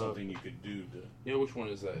thought there was something you could do to. Yeah, which one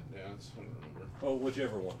is that? Yeah, I don't remember. Oh,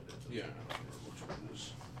 whichever one it is. Yeah, I don't remember which one it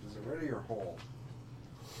is. Is it ready or hold?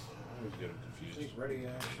 I always get them I confused. think ready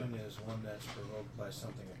action is one that's provoked by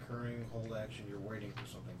something occurring. Hold action, you're waiting for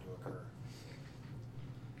something to occur.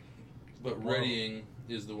 But readying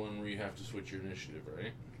is the one where you have to switch your initiative,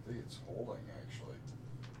 right? I think it's holding, actually.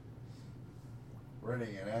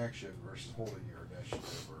 Readying an action versus holding your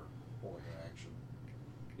initiative or holding an action.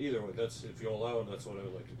 Either way, that's if you allow it. That's what I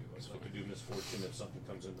would like to do. I'd like to do misfortune if something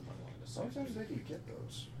comes into my line of sight. Sometimes they can get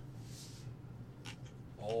those.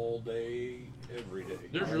 All day, every day.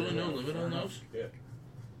 There's really no Fair limit on enough. those? Yeah,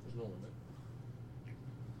 there's no limit.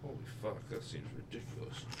 Holy fuck, that seems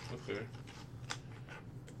ridiculous. Okay.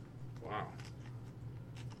 Wow.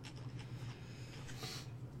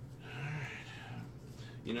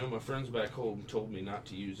 You know, my friends back home told me not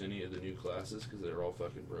to use any of the new classes because they're all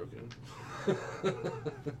fucking broken.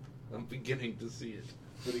 I'm beginning to see it.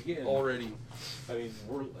 But again, already. I mean,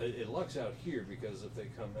 it lucks out here because if they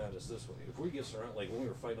come at us this way, if we get surrounded, like when we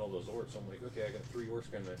were fighting all those orcs, I'm like, okay, I got 3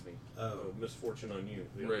 orcs coming at me. Misfortune on you.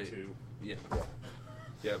 The other Right. 2. Yeah.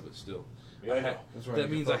 Yeah, but still. Yeah, I know.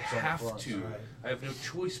 That means I focus on the have front, to. right. I have no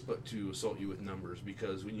choice but to assault you with numbers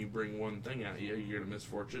because when you bring one thing at you, you're gonna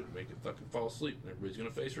misfortune, make it fucking fall asleep, and everybody's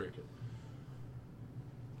gonna face rape it.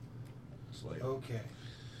 looks like. Okay.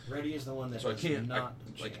 Ready is the one that So I does can't- not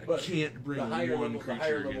I change. can't bring the higher one level, the creature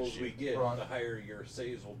higher against levels you. we get, Right. the higher your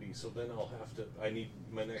saves will be. So then I'll have to. I need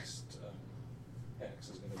my next hex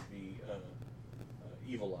is going to be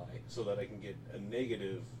Evil Eye, so that I can get a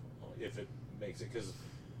negative if it makes it. Because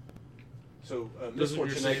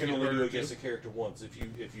misfortune I can only do against a character once. If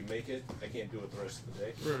you make it, I can't do it the rest of the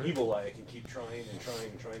day. Right. Evil Eye, I can keep trying and trying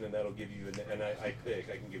and trying, and that'll give you. I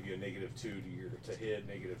can give you a -2 to hit,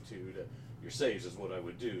 -2 to your saves is what I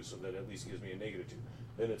would do. So that at least gives me a -2.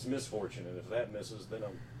 Then it's misfortune, and if that misses, then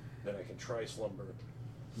I can try slumber.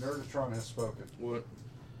 Nerditron has spoken. What?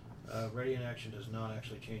 Ready in action does not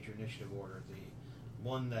actually change your initiative order. The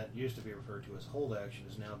one that used to be referred to as hold action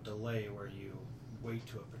is now delay, where you wait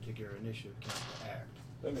to a particular initiative count to act.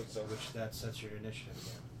 That makes sense. Which that sets your initiative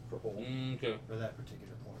again. For hold. Okay. For that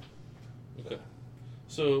particular point. Okay.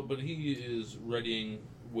 So, but he is readying,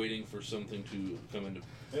 waiting for something to come into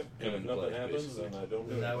Yep. come And if into nothing play. happens, basically. then I don't do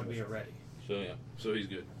Then that it. would be a ready. So yeah. So he's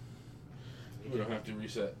good. We don't have to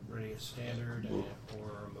reset. Ready is standard or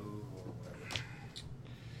a move or whatever.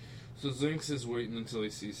 So Zinx is waiting until he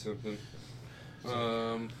sees something.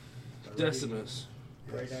 But Decimus.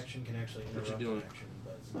 Right action can actually What you interrupt doing? action,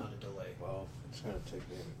 but it's not a delay. Well, it's going to take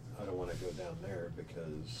me. I don't want to go down there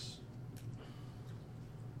because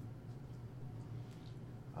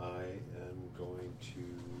I am going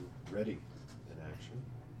to ready in action.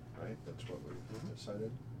 Right? That's what we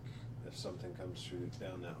decided. If something comes through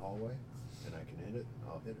down that hallway and I can hit it,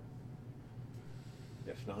 I'll hit it.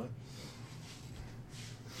 If not,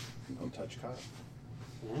 I'll touch Kyle.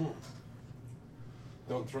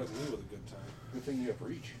 Don't threaten me with a good time. Good thing you have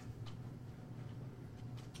reach.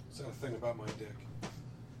 Is that a thing about my dick?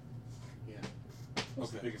 Yeah.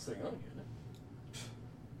 That's the Okay. biggest thing on you, isn't it?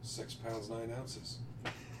 6 pounds 9 ounces.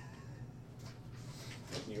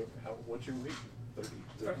 What's your weight?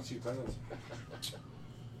 32 pounds.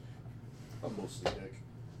 I'm mostly dick.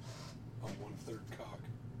 I'm 1/3 cock.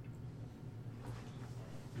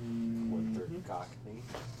 1/3 cockney.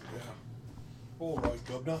 Yeah. All right,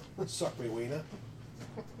 governor. Suck me wiener.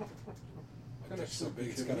 My dick's so big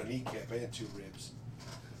it's got a kneecap and 2 ribs.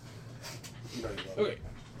 You know you love Okay. it.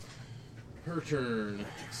 Her turn. My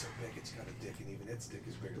dick's so big it's got a dick, and even its dick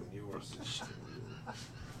is bigger than yours.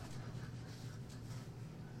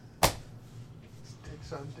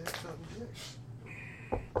 Dicks on dicks on dicks.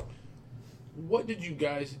 What did you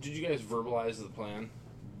guys verbalize the plan?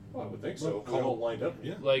 Well, I would think so. All lined up.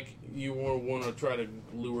 Yeah. Like you want to try to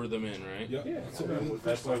lure them in, right? Yeah. Yeah. So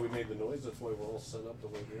That's why we made the noise. That's why we're all set up the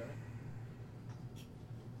way we are.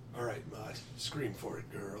 All right, Mott. Scream for it,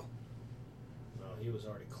 girl. Well, he was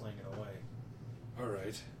already clanging away. All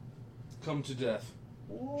right. Come to death.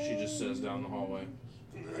 She just says down the hallway.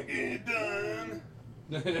 I get done.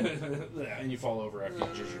 And you fall over after you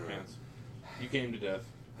jizz your pants. You came to death.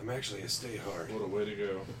 I'm actually a stay hard. What a way to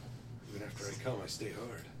go. Even after I come, I stay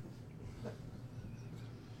hard.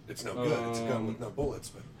 It's no good. It's a gun with no bullets,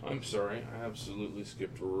 but I'm sorry, I absolutely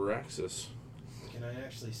skipped Raxus. Can I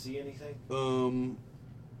actually see anything?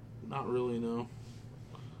 Not really, no.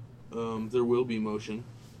 There will be motion.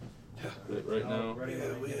 But right now. Ready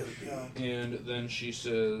Yeah, when I get a shot. And then she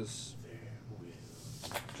says,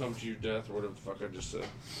 come to your death, or whatever the fuck I just said.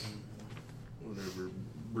 Whatever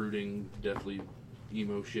brooding, deathly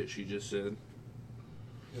emo shit she just said.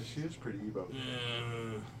 Yeah, she is pretty emo.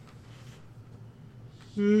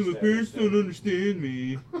 The parents don't understand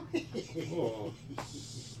me. Oh.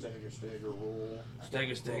 Stagger, roll.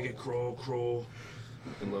 Stagger, crawl.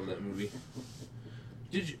 I love that movie.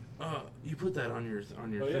 Did you? You put that on your Oh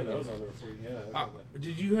thing. yeah, that was on there for you. Yeah.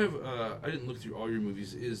 Did you have? I didn't look through all your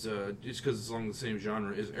movies. Is just because it's along the same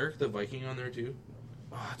genre? Is Eric the Viking on there too?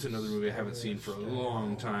 Oh, it's another movie I haven't seen for a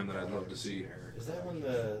long time that I'd love to see. Is that when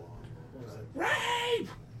the... What was that? Rape!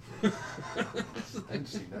 I haven't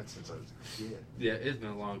seen that since I was a kid. Yeah, it's been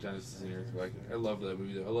a long time since I've seen Eric the Viking. I love that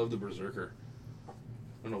movie though. I love the Berserker. I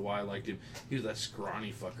don't know why I liked him. He was that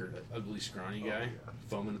scrawny fucker, that ugly scrawny guy,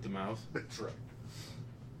 foaming at the mouth. That's right.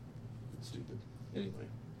 Stupid. Anyway,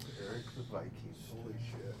 Eric the Viking. Holy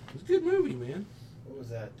shit. it's a good movie, man. What was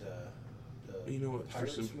that? The You know what? For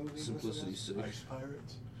Pirates movie, simplicity's sake, Ice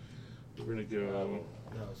Pirates? we're gonna go.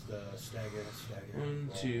 No, it's the Stagger. 1,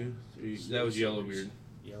 2, 3. That was Yellowbeard.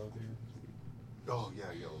 Yellowbeard. Oh,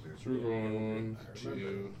 yeah, Yellowbeard. So we're going 1, I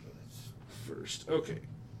remember. 2, first. Okay.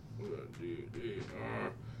 1, 2, 3.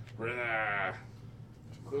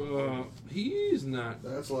 He's not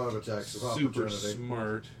That's a lot of attacks of super opportunity.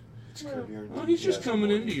 smart. It's your Oh, he's just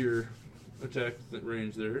coming into your attack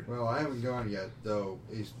range there. Well, I haven't gone yet, though.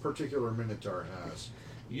 A particular Minotaur has.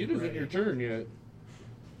 You didn't hit your turn yet.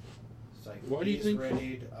 It's like, Why do you he's think?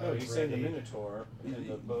 readied, No, he's saying the readied. Minotaur and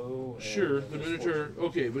the bow. And Sure, the Minotaur. Misfortune.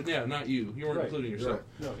 Okay, but yeah, not you. You weren't Right, including yourself.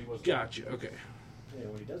 No, he wasn't. Gotcha. Okay. Yeah,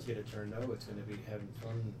 when he does get a turn, though, it's going to be having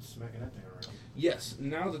fun smacking that thing around. Yes.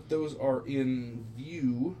 Now that those are in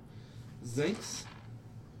view, Zinks,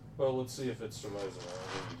 Well, let's see if it survives an hour.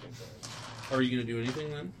 We can try. are you going to do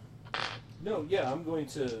anything then? No, yeah, I'm going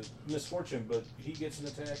to Misfortune, but he gets an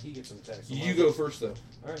attack, he gets an attack. So You go first, though.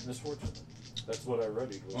 Alright, Misfortune. That's what I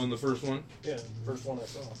readied. On the first one? Yeah, first one I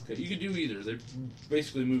saw. Okay, you could do either. They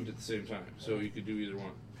basically moved at the same time, so you could do either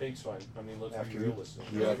one. Pig's fine. I mean, let's After be you- realistic.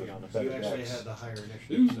 you Let's have be a honest. better You actually dex. had the higher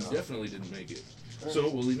Ooh, initiative. So. definitely didn't make it. Alright. So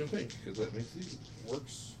we'll leave him pink, because that makes it easy.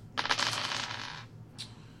 Works.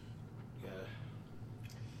 Yeah.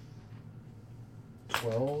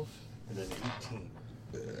 12 and an 18.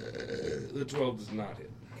 The 12 does not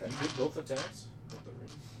hit. You did both attacks? With the ring,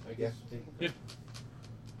 I guess. Yeah.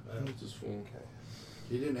 Uh, This is full. Okay.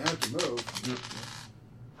 He didn't have to move.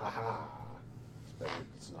 Haha.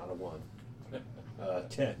 It's not a 1.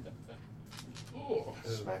 10. Oh,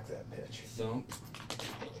 Smack that bitch. thump.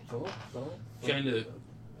 Oh, Kind of.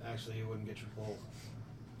 Actually, you wouldn't get your full.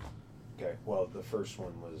 Okay, well, the first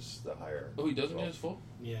one was the higher. Oh, he doesn't get his full?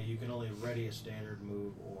 Yeah, you can only ready a standard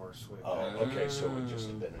move or switch. Oh, okay, so it would just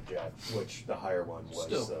have been a jab, which the higher one was.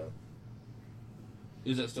 Still.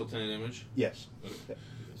 Is that still 10 damage? Yes.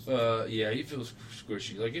 Yeah, he feels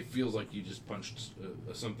squishy. Like, it feels like you just punched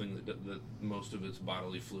something that most of its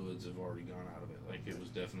bodily fluids have already gone out of it. Like, it was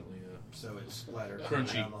definitely a So it's splattered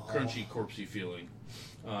crunchy, down the hall. corpsey feeling.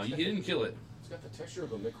 He didn't kill it. It's got the texture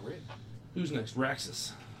of a McRib. Who's next?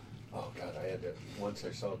 Raxus. Oh god, I had to. Once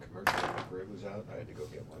I saw a commercial when McRib was out, I had to go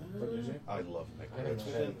get one. I love McRib. It's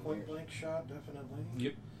within point blank shot, definitely.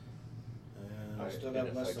 Yep. And I still and got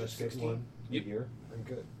if less I than just get 16. one a Yep. year, I'm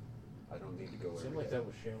good. I don't need to go Seemed every like day. that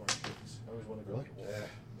was Shamrock Shakes. I always want to go. Really? Yeah.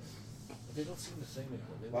 But they don't seem the same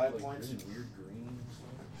anymore. They 5 look like points. really weird green and stuff.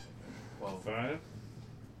 Well, 5. I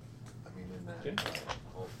mean, in that, Okay.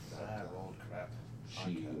 that old crap.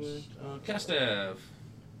 She podcast, went. Castav.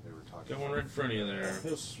 They were talking. Got one right in front of you there.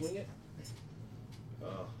 He'll swing it.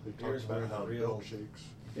 Oh, They here's talked where about how the real. milkshakes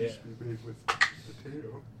Yeah. used to be made with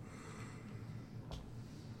potato.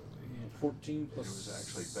 14 plus It was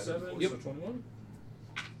actually better 7, for so Yep. 21.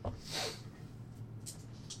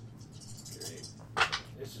 Great.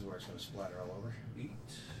 This is where it's going to splatter all over. 8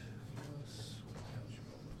 plus. What the hell's your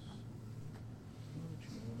bonus?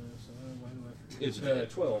 Why do I forget?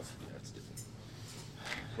 It's 12. Yeah, it's different.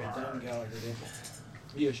 Well done, Gallagher did.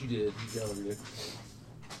 Yes, you did. You Gallagher did.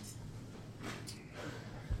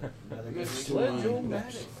 Another good week.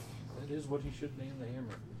 Sledge-o-matic. That is what he should name the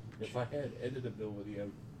hammer. If I had editability, I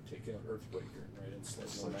would take out Earthbreaker and write in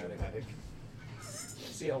Sledge-o-matic.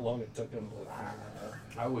 See how long it took him to figure that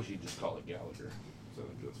out. I wish he'd just call it Gallagher. So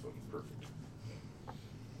that's fucking perfect.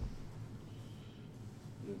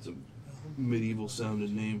 It's a medieval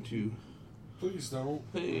sounding name, too. Please don't.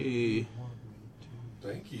 Hey.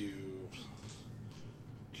 Thank you.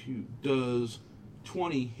 2 does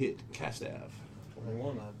 20 hit Castav.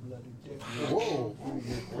 21. Whoa.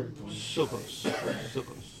 So close. So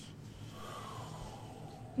close.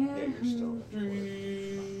 Yeah, you're still at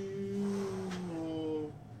 3.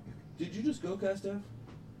 Did you just go, Castav?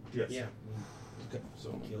 Yes. Yeah. Okay, so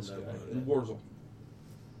Killed this that guy. one. And Warzel.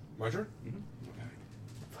 My turn? Mm-hmm.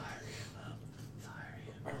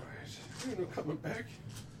 Alright. Ain't no coming back.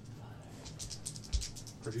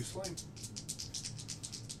 Produce flame.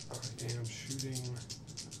 I am shooting.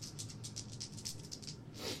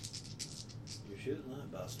 You're shooting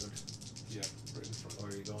that bastard. Yeah, right in front. Or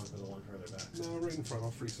are you going for the one further back? No, right in front.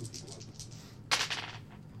 I'll free some people up.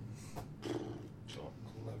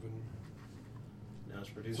 11. Now it's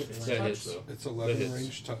producing. That like hits, though. It's 11 hits.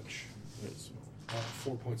 range touch. It's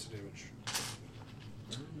 4 points of damage.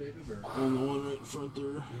 Baby bird. on the one right in front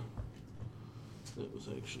there. That was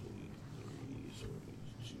actually 3, so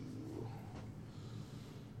it's 2.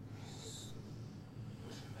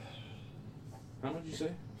 How much did you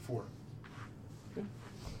say? 4. Okay.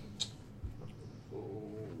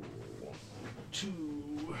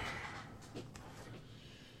 2.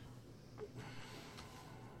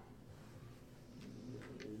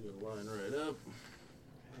 Line right up.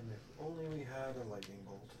 And if only we had a lightning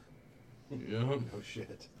bolt. Yeah. No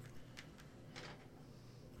shit.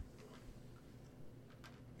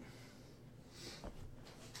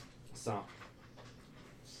 Stop.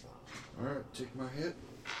 Alright, take my hit.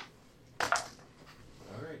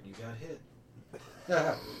 Alright, you got hit.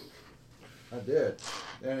 I did.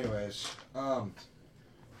 Anyways,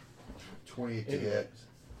 28 to hit.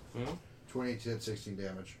 Huh? 28 to hit, 16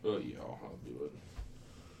 damage. Oh, yeah, I'll do it.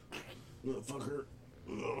 Motherfucker.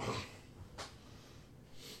 Ugh.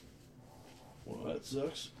 Well, that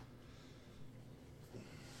sucks.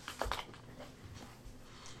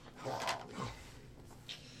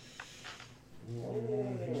 You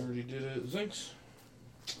already did it. Zinks?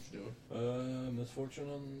 What you doing? Misfortune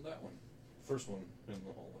on that one. First one in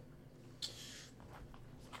the hallway.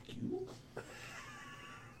 You?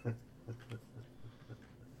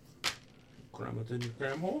 Cram it in your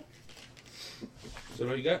cram hole? Is that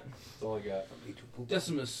all you got? That's all I got.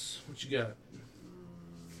 Decimus, what you got?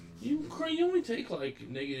 You only take like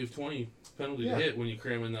 -20 penalty Yeah. to hit when you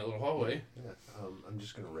cram in that little hallway. Yeah, I'm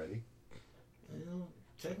just gonna ready. Well,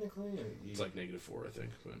 technically, It's like -4, I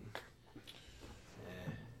think, but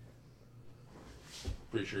eh.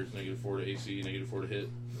 pretty sure it's -4 to AC, -4 to hit.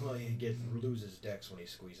 Well, he loses dex when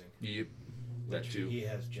he's squeezing. Yep, that Which too. He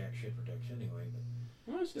has jack shit protection anyway. But,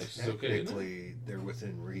 Well, his dex is okay, isn't it? Technically, they're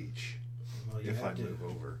within reach well, you if I have to move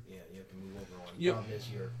over. Yeah, you have to move over one. Yep. Problem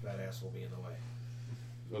is your fat ass will be in the way.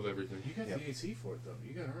 Of everything. You got Yep. the AC for it, though.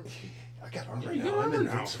 You got armor. I got armor You now. got I'm armor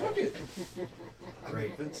now. invincible. Fuck it. I'm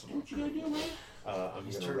Great. invincible. What you gonna do, man? I'm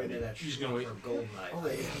He's gonna turned ready. into that She's gonna wait. from Goldeneye. I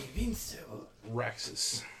am invincible.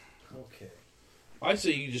 Raxus. Okay, I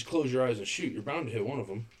say you just close your eyes and shoot. You're bound to hit one of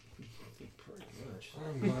them. pretty much.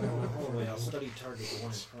 I'm glad I went Oh, home. wait, I'll study target the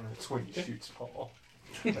one in front. That's when he shoots Paul.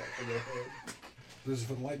 This is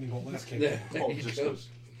for the lightning bolt last game. There Paul you just go. goes.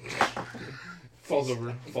 Falls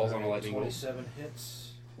over. Falls on a lightning bolt. 27 hits.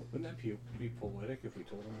 Wouldn't that be poetic if we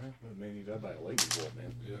told him that? But maybe he died by a lightning bolt,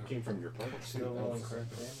 man. Yeah. Came from your planet. Still rolling crap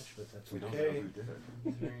damage, but that's We don't know okay. who did it.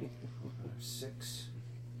 3, 5, 6,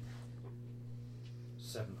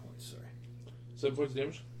 7 points. Sorry. 7 points of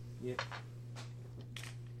damage? Yep.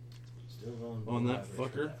 Still rolling. On below that average for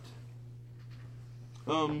fucker?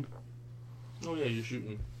 that. Oh yeah, you're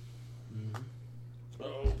shooting. Mhm.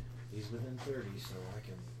 Oh. He's within 30, so I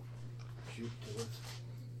can shoot till it's.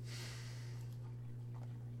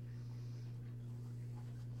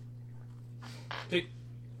 Take.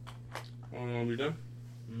 You're done?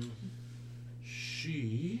 Mm-hmm.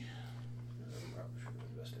 She Probably should have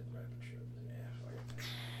invested in rapid shot. Yeah, fuck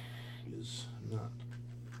it. is not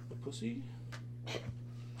a pussy.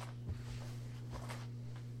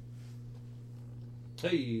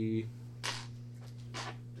 Hey.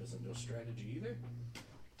 Doesn't know strategy either.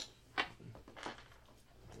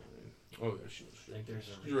 Oh yeah, she was. I think there's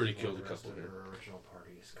a You already reason killed why a the rest couple of here. her original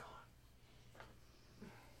party is gone.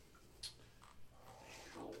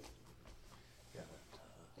 Yeah,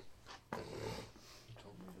 you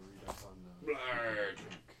told me to read up on Black.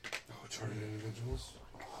 Oh, charted individuals.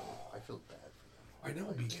 I feel bad for them. I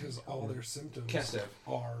know because all their symptoms Castav.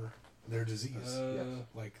 are their disease.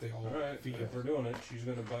 Like they all Alright, feed if we're doing it, she's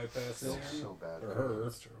going to bypass I feel this. so bad For for her.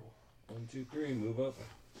 That's terrible. 1, 2, 3, move up.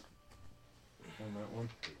 On that one.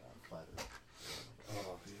 them. Flattered.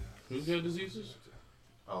 Oh yeah. Who's got diseases?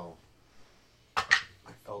 Oh.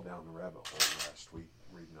 I fell down the rabbit hole last week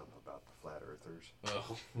reading up about the flat earthers.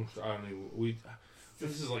 Oh, I don't even.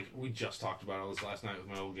 This is like we just talked about all this last night with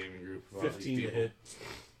my old gaming group. about these 15 to people. hit.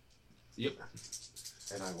 Yep.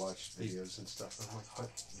 And I watched videos and stuff. And I'm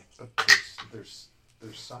like, but there's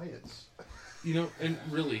science. You know, and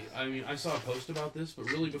really, I mean, I saw a post about this, but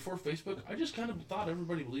really, before Facebook, I just kind of thought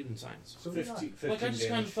everybody believed in science. So did I. 15 Like, I just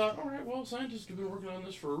kind of damage. thought, all right, well, scientists have been working on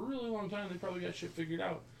this for a really long time. They probably got shit figured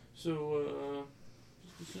out. So,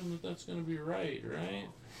 just assume that that's going to be right? And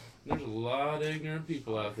there's a lot of ignorant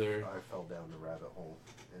people out there. I fell down the rabbit hole,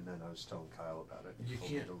 and then I was telling Kyle about it. He You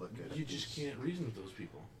told me can't. to look at You it. just can't reason with those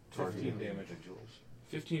people. 15 damage. Individuals.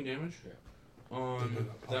 15 damage. Yeah. They On did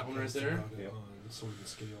a that one right podcast there. about it Yep. On Sword and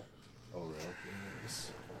Scale. Oh, really?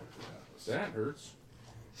 Yes. That hurts.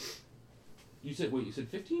 You said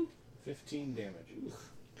 15? 15 damage.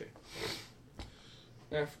 Okay.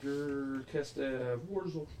 After Kesta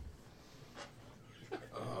Warzel.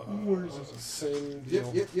 Same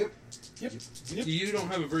deal. Yep. You don't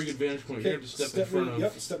have a very good vantage point. You have to step in front of.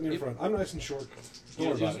 Yep, step me in Yep. front. I'm nice and short. Don't Yeah,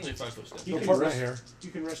 worry it's about only a it. 5 foot step. You Don't can part my rest- hair.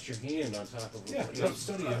 You can rest your hand on top of it. Yeah, Like,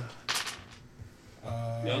 study you. Yeah,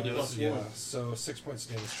 I'll do it. Yeah, so 6 points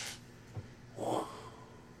damage.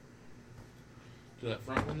 To that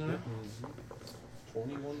front one there.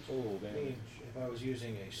 21 total I mean, damage. if I was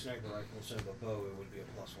using a sniper rifle instead of a bow, it would be a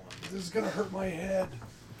 +1. This is gonna hurt my head.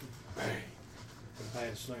 But if I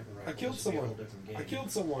had a sniper rifle, I killed this would be a someone. whole different game. I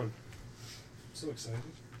killed someone. I'm so excited.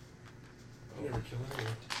 I never kill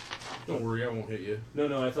anyone. Don't worry, I won't hit you.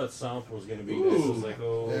 No, I thought South was going to be this. I was like,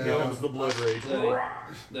 oh, Yeah. here comes the blood rage.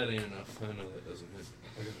 That ain't enough. I know that doesn't hit.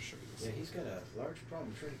 I gotta show you this. Yeah, he's got a large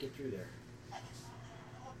problem trying to get through there.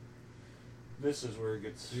 This is where it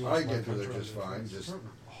gets. You I watch my get through there control just fine. difference. Just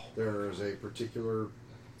there's a particular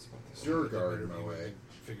It's about this Dirt thing that guard in better my be way.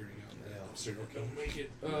 Figuring out Yeah. serial killer. Don't make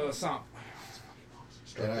it. Somp.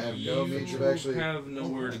 And I have no means of actually. have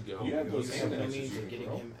nowhere to go. You have those You hand have no axes means you of can getting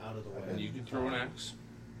throw. him out of the way. And you can throw an axe.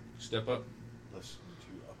 Step up. Listen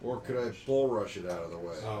to Or could I bull rush it out of the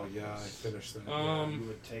way? Oh yeah, I finished that. You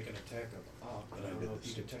would take an attack up, but I don't know if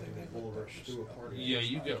you could technically bull rush through a party. Yeah,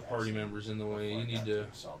 you got party members in the way. You need to.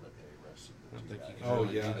 I don't think you can Oh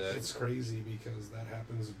really yeah, do that. it's crazy because that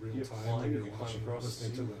happens in real You time fly, when you you're can climb watching, across the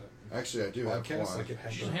listening to sea. the Actually, I do have podcast. one. Like it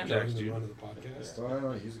She's a happened hand during axe, the dude. run of the podcast. Oh, I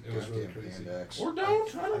know, he's a It was really goddamn crazy. hand axe. Or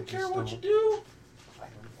don't. I don't care what you do.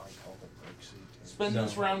 Spend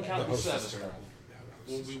this round The counting host is 7. terrible. Yeah,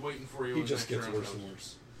 We'll be waiting for you. he when just the next gets round worse and comes.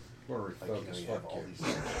 worse. Or focus, fuck you.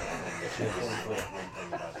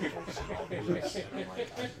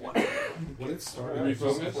 When it started,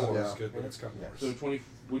 Refocus? it was Yeah. good, but it's gotten worse. So 20.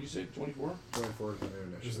 What'd you say? 24. 24 is the new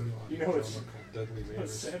There's initiative. an You know, audio it's- drama called Deadly But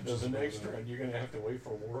Manners. Sam which does is an about extra, and you're gonna have to wait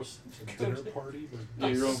for Wars. a dinner party where Yeah,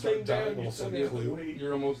 you're people all start Thing dying down, you almost suddenly on have to clue. wait.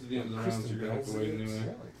 You're almost at the end of the round, so Kristen you're gonna have to Bell's wait in it.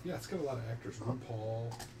 anyway. Yeah, it's got a lot of actors.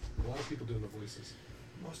 RuPaul, a lot of people doing the voices.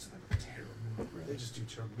 Most of them are terrible. They just do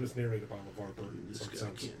terrible. But it's narrated by LeVar Burton, so it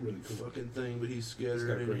sounds really cool. Fucking thing, but he's He's got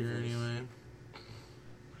scattered in great here voice. anyway.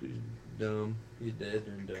 He's dumb. He's dead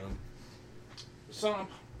and dumb.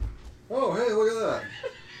 Somp. Oh, hey, look at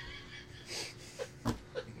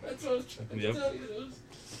That's what I was trying to Yep. tell you.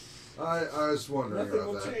 that. I was wondering Nothing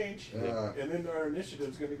about will that. change. Yeah. And then our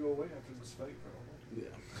initiative's going to go away after this fight, probably.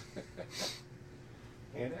 Yeah.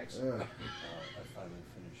 Hand axe? Yeah. I finally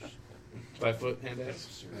finished. 5 foot hand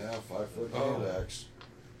axe. Yeah, 5 foot Oh. hand axe.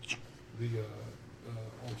 The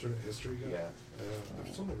alternate history guy. Yeah.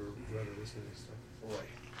 I've still never read or listened to his stuff. Boy.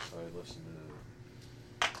 So I listened to,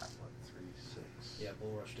 what, 3, 6? Yeah,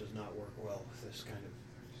 bull rush does not work well with this kind of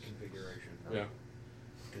configuration. Yeah.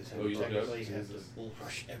 Because Oh, you look technically up? you have to bull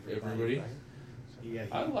rush everybody. Everybody? Yeah,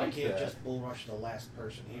 I you like can't that. just bull rush the last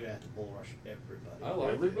person. You have to bull rush everybody. I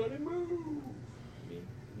like Everybody move! I mean,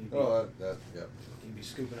 you'd be, Oh, yeah. you'd be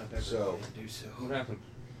scooping up everybody So- to do so. What happened?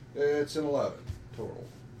 It's an 11 total.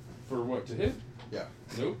 For what, to hit? Yeah.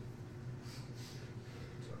 Nope.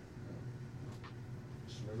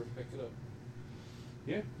 Just remember to pick it up.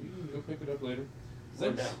 Yeah, you can go pick it up later. Or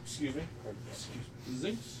Zinx. down. Excuse me. Excuse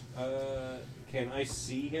me. Zinx. Can I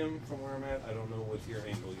see him from where I'm at? I don't know with your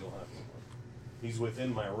angle you'll have to. He's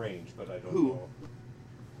within my range, but I don't Who? know.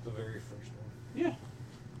 The very first one. Yeah.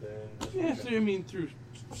 Then Yeah, so I mean through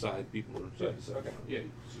side people or side to side. Okay. Yeah.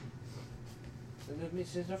 So let me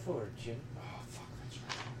say the fortune. Oh fuck, that's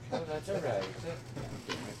right. Oh, that's alright.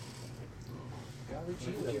 Golly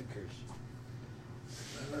gee willikers.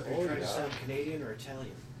 Are you trying to sound Canadian or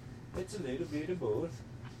Italian? It's a little bit of both.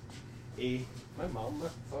 My mama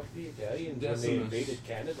fucked the Italians when they Decimus. invaded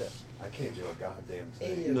Canada. I can't do a goddamn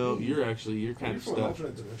thing. No, you're kind Are you of from an stuck.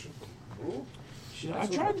 alternate dimension? Ooh. Shit, I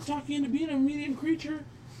tried to talk you into being a medium creature.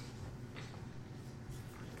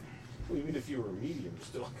 Well, even if you were a medium,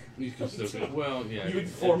 still. You can still do. Well, yeah. You would at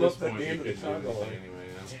form this up at point, the you end of the couldn't do toggle anything line. anyway.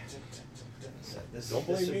 Yeah. Don't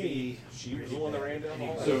blame me. She was the one that ran down the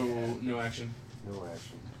hall. So no action. No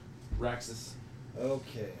action. Raxus.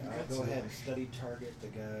 Okay, I'll go ahead and study target the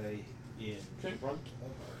guy in Okay. front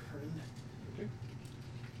of our friend. Okay.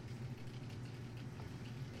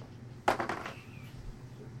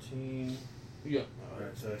 13. Yeah.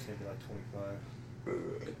 Alright, so that's gonna be like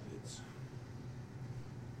 25.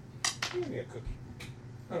 Give me a cookie.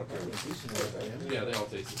 I don't care. Yeah, they all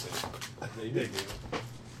taste the same. They do.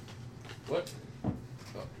 What? Oh,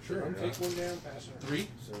 Sure. I'll take one down, pass her. 3.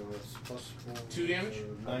 So it's plus 4. 2 damage? So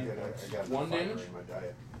 9 points. I got 1 fiber damage? in my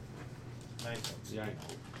diet. 9 points. Yeah, I know.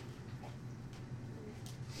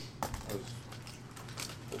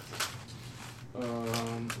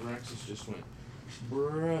 Raxus just went.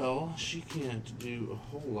 Well, she can't do a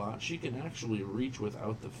whole lot. She can actually reach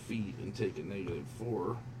without the feet and take a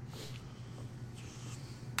 -4.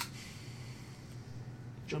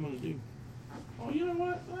 What I'm gonna do? Oh, you know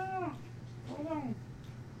what? Hold on.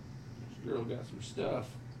 This girl got some stuff.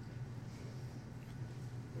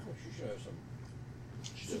 Oh, she should have some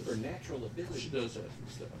She does. supernatural ability. She does have some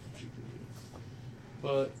stuff she can do.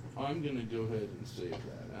 But I'm gonna go ahead and save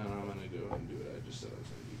that, and I'm gonna go ahead and do what I just said I was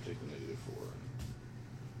gonna do. Take the -4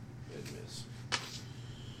 and miss.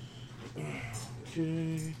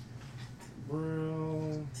 Okay.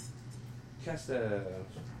 Brill. Castav.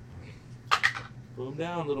 Put him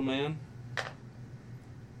down, little man.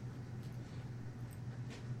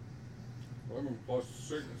 11 plus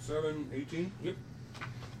 6, 7, 18. Yep.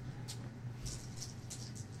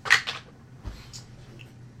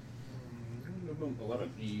 Boom,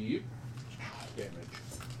 11 Yep. damage.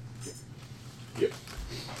 Yep.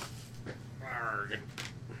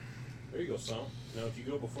 There you go, Sam. Now, if you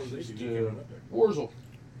go before they do, Just, you can run up there. Warzel.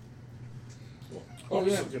 Oh, Oh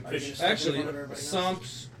yeah. Actually, Somp.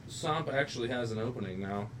 Somp actually has an opening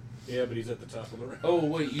now. Yeah, but he's at the top of the round. Oh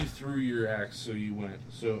wait, you threw your axe, so you went.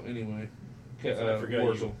 So anyway, I forgot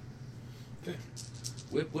Wurzel. Okay.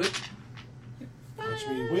 Whip, whip. Watch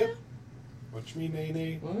me whip. Watch me nay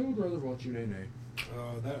nay. I would rather watch you nay nay.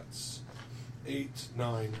 That's 8,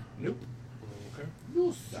 9. Nope. Okay.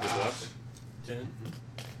 You suck. 10.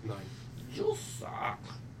 9. You suck.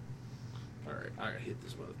 Alright, I gotta hit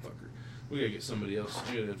this motherfucker. We gotta get somebody else.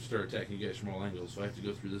 I gotta start attacking you guys from all angles, so I have to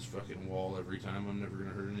go through this fucking wall every time. I'm never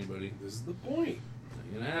gonna hurt anybody. This is the point.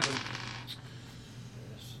 Not gonna happen.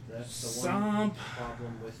 That's the one Somp.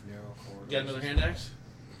 problem with narrow corridors. Got another hand axe?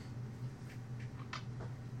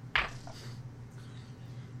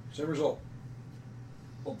 Same result.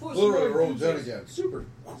 Oh, Literally rolled 10 again. Super.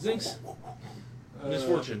 Zinks.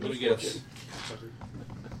 Misfortune. Let me guess.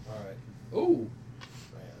 Alright. Oh.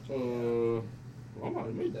 Well, I might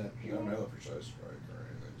have made that. You don't have a precise strike or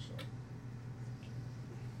anything, so.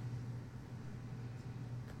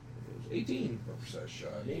 It was 18. A precise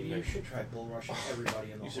shot. Maybe you should try bull rushing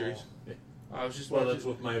everybody in the You hall. serious? I was just Well, about that's to,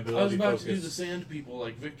 what my I was ability about focus. to do the sand people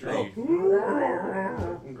like victory.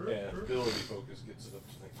 Yeah, ability focus gets it up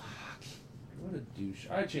to like. What a douche.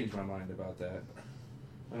 I changed my mind about that.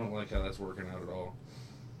 I don't like how that's working out at all.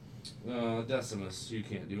 Decimus, you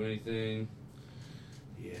can't do anything.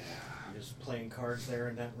 Yeah. You're just playing cards there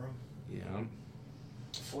in that room. Yeah.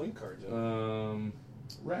 Fling cards.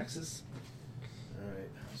 Raxus. Alright.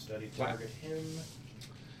 Study Flap. target him.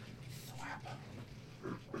 Thwap.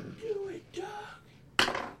 Do it,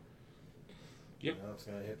 Doug. Yep. Now it's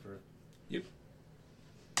gonna hit for Yep.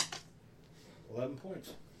 11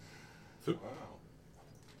 points. Wow.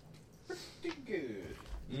 Pretty good.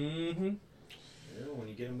 Mm-hmm. Yeah, when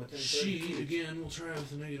you get him within 30 She, feet. again, will try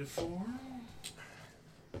with a -4.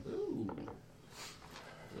 Ooh.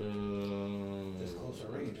 This closer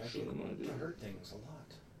range, I should get to hurt things a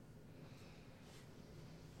lot.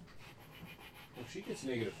 Well, if she gets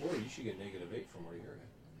 -4, you should get -8 from where you're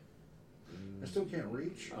at. I still can't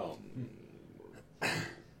reach. Oh.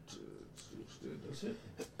 That's it.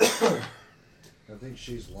 I think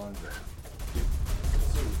she's lunging.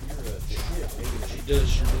 So you're a shit. She does.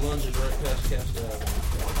 She lunges right past cast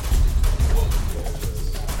out.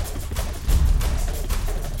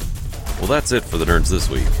 Well, that's it for the nerds this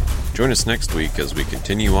week. Join us next week as we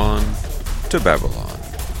continue on to Babylon.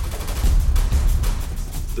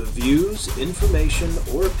 The views, information,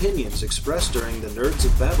 or opinions expressed during the Nerds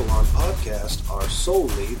of Babylon podcast are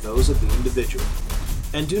solely those of the individual,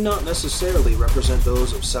 and do not necessarily represent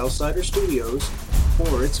those of Southsider Studios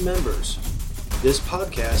or its members. This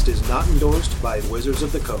podcast is not endorsed by Wizards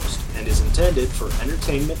of the Coast and is intended for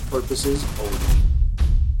entertainment purposes only.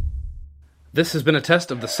 This has been a test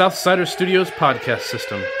of the Southsider Studios podcast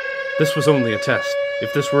system. This was only a test.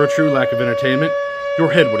 If this were a true lack of entertainment,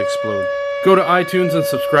 your head would explode. Go to iTunes and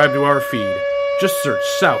subscribe to our feed. Just search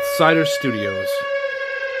Southsider Studios.